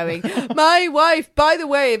crying, going, my wife, by the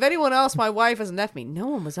way, if anyone asks, my wife hasn't left me. No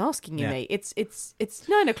one was asking you, mate. It's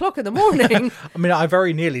 9:00 in the morning. I mean, I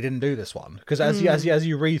very nearly didn't do this one because as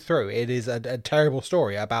you read through, it is a terrible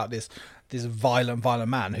story about this violent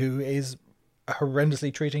man who is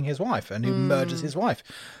horrendously treating his wife and who murders his wife.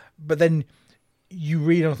 But then you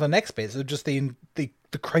read on the next bits of just the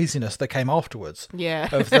craziness that came afterwards. Yeah.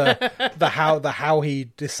 Of the how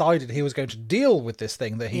he decided he was going to deal with this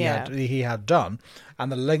thing that he had done,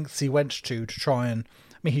 and the lengths he went to try and.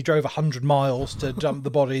 I mean, he drove 100 miles to dump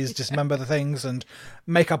the bodies, dismember the things, and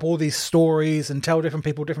make up all these stories and tell different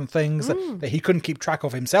people different things that he couldn't keep track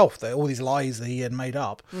of himself, that all these lies that he had made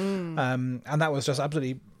up. And that was just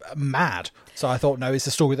absolutely mad. So I thought, no, it's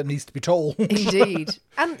a story that needs to be told. Indeed.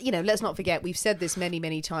 And, let's not forget, we've said this many,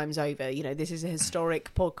 many times over, this is a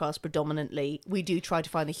historic podcast predominantly. We do try to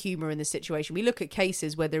find the humour in the situation. We look at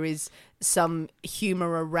cases where there is some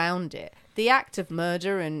humour around it. The act of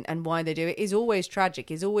murder and why they do it is always tragic,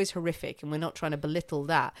 is always horrific, and we're not trying to belittle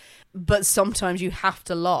that. But sometimes you have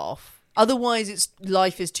to laugh. Otherwise,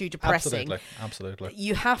 life is too depressing. Absolutely.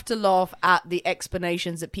 You have to laugh at the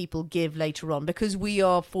explanations that people give later on, because we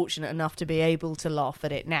are fortunate enough to be able to laugh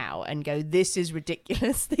at it now and go, this is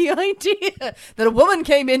ridiculous. The idea that a woman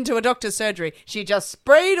came into a doctor's surgery, she just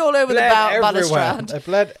sprayed all over the balustrade. It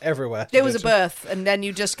bled everywhere. There was a birth, and then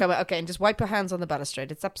you just go, okay, and just wipe your hands on the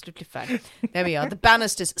balustrade. It's absolutely fine. There we are. The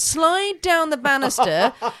banisters. Slide down the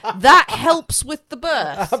banister. That helps with the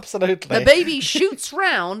birth. Absolutely. The baby shoots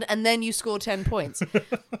round, and then you score 10 points.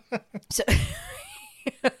 So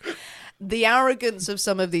the arrogance of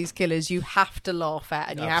some of these killers you have to laugh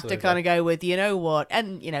at, and you have to kind of go with, you know what,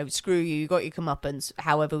 and screw you got your comeuppance,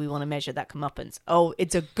 however we want to measure that comeuppance. Oh,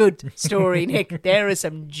 it's a good story, Nick. There are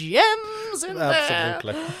some gems in there.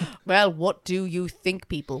 Absolutely. Well, what do you think,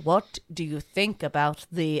 people? What do you think about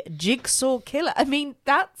the Jigsaw Killer? I mean,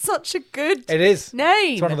 that's such a good It is.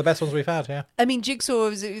 name. It's one of the best ones we've had, yeah. I mean, Jigsaw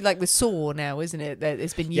is like the Saw now, isn't it? That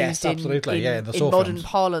it's been used Yes, absolutely. in the Saw modern films.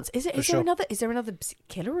 parlance. Is sure. there another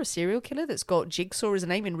killer or serial killer that's got Jigsaw as a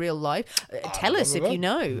name in real life? Tell us if you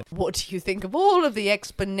know. What do you think of all of the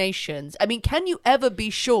explanations? I mean, can you ever be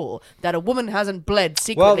sure that a woman hasn't bled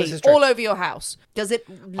secretly all over your house? Does it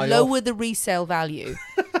lower the resale value?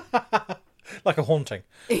 Like a haunting.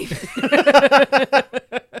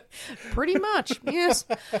 Pretty much, yes.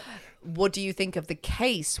 What do you think of the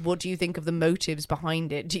case? What do you think of the motives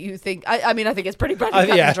behind it? Do you think... I mean, I think it's pretty cut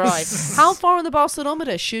and dry. How far on the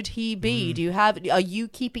Barcelometer should he be? Are you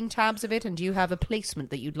keeping tabs of it, and do you have a placement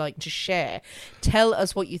that you'd like to share? Tell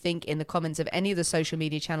us what you think in the comments of any of the social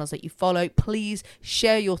media channels that you follow. Please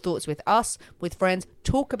share your thoughts with us, with friends.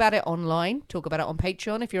 Talk about it online. Talk about it on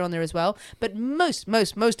Patreon if you're on there as well. But most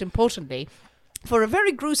importantly, for a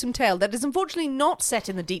very gruesome tale that is unfortunately not set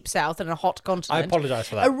in the deep south and a hot continent. I apologise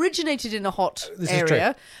for that. Originated in a hot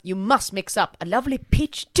area. You must mix up a lovely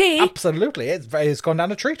peach tea. Absolutely. It's gone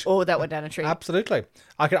down a treat. Oh, that went down a treat. Absolutely.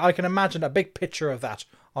 I can imagine a big picture of that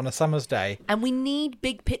on a summer's day. And we need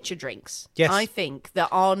big picture drinks. Yes. I think, that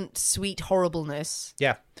aren't sweet horribleness.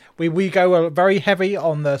 Yeah. We go very heavy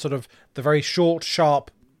on the sort of the very short, sharp...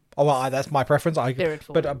 Oh, well, that's my preference. Spirit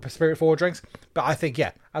forward. But spirit forward drinks. But I think,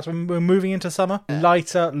 as we're moving into summer,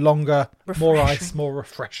 lighter, longer, more ice, more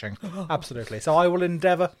refreshing. Absolutely. So I will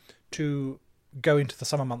endeavour to go into the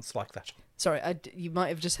summer months like that. Sorry, you might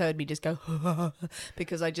have just heard me just go,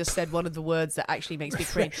 because I just said one of the words that actually makes me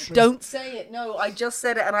cringe. Don't say it. No, I just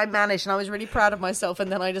said it and I managed, and I was really proud of myself,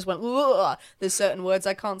 and then I just went, ugh. There's certain words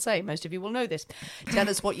I can't say. Most of you will know this. Tell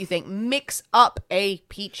us what you think. Mix up a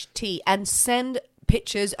peach tea and send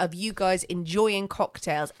pictures of you guys enjoying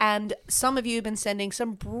cocktails, and some of you have been sending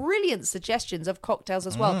some brilliant suggestions of cocktails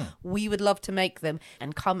as well. We would love to make them,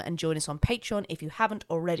 and come and join us on Patreon if you haven't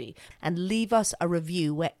already, and leave us a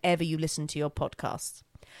review wherever you listen to your podcasts.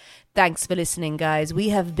 Thanks for listening, guys. We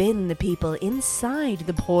have been the people inside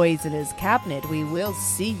the Poisoner's Cabinet. We will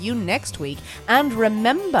see you next week, and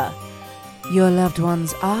remember, your loved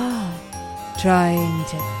ones are trying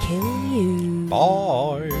to kill you.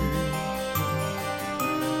 Bye.